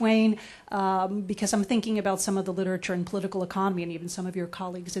Mark Twain? Because I'm thinking about some of the literature in political economy and even some of your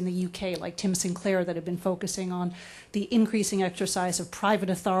colleagues in the UK, like Tim Sinclair, that have been focusing on the increasing exercise of private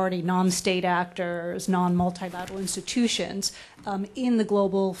authority, non-state actors, non-multilateral institutions in the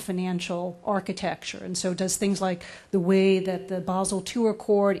global financial architecture. And so does things like the way that the Basel II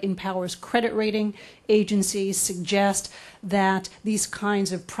Accord empowers credit rating agencies suggest that these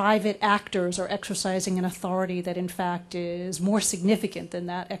kinds of private actors are exercising an authority that in fact is more significant than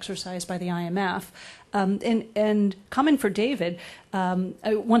that exercised by the IMF? And comment for David,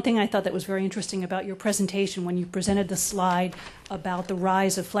 one thing I thought that was very interesting about your presentation when you presented the slide about the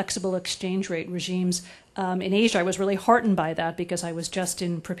rise of flexible exchange rate regimes in Asia, I was really heartened by that because I was just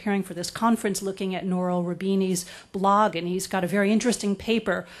in preparing for this conference looking at Nouriel Roubini's blog, and he's got a very interesting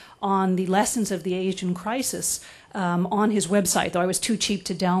paper on the lessons of the Asian crisis on his website, though I was too cheap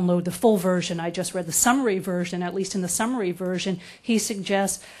to download the full version. I just read the summary version. At least in the summary version, he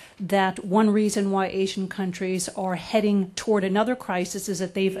suggests that one reason why Asian countries are heading toward another crisis is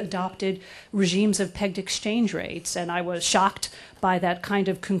that they've adopted regimes of pegged exchange rates. And I was shocked by that kind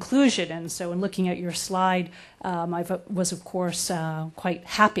of conclusion. And so in looking at your slide, I was, of course, quite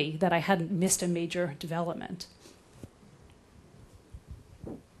happy that I hadn't missed a major development.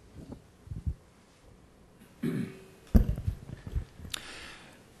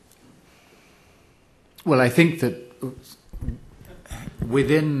 Well, I think that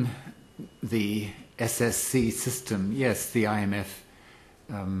within the SSC system, yes, the IMF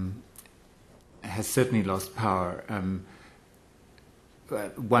has certainly lost power.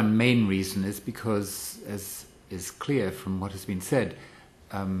 One main reason is because, as is clear from what has been said,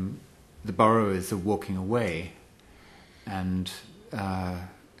 the borrowers are walking away, and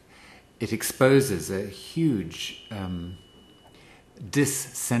it exposes a huge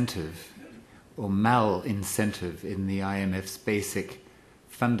disincentive or malincentive in the IMF's basic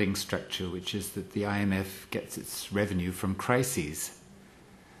funding structure, which is that the IMF gets its revenue from crises.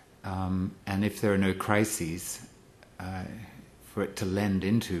 And if there are no crises for it to lend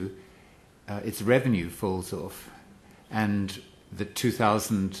into, its revenue falls off. And the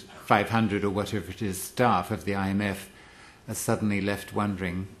 2,500 or whatever it is staff of the IMF are suddenly left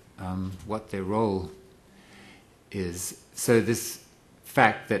wondering what their role is. So this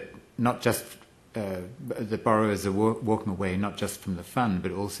fact that not just the borrowers are walking away, not just from the fund,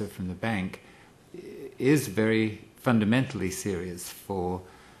 but also from the bank, is very fundamentally serious for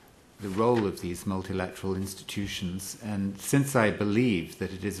the role of these multilateral institutions. And since I believe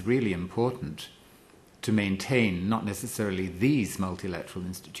that it is really important to maintain not necessarily these multilateral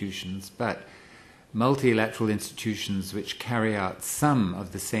institutions, but multilateral institutions which carry out some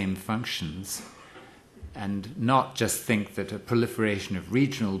of the same functions, and not just think that a proliferation of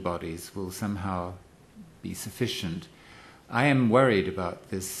regional bodies will somehow be sufficient, I am worried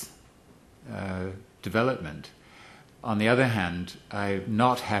about this development. On the other hand, I'm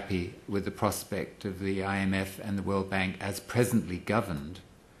not happy with the prospect of the IMF and the World Bank as presently governed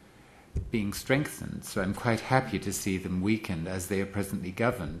being strengthened. So I'm quite happy to see them weakened as they are presently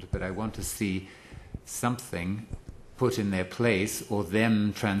governed, but I want to see something put in their place, or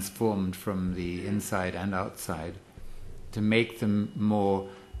them transformed from the inside and outside, to make them more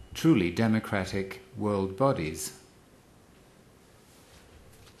truly democratic world bodies.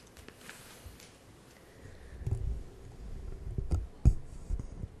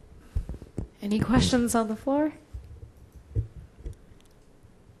 Any questions on the floor?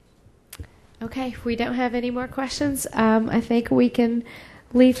 Okay, if we don't have any more questions, I think we can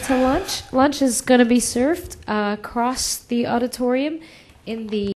leave to lunch. Lunch is going to be served across the auditorium in the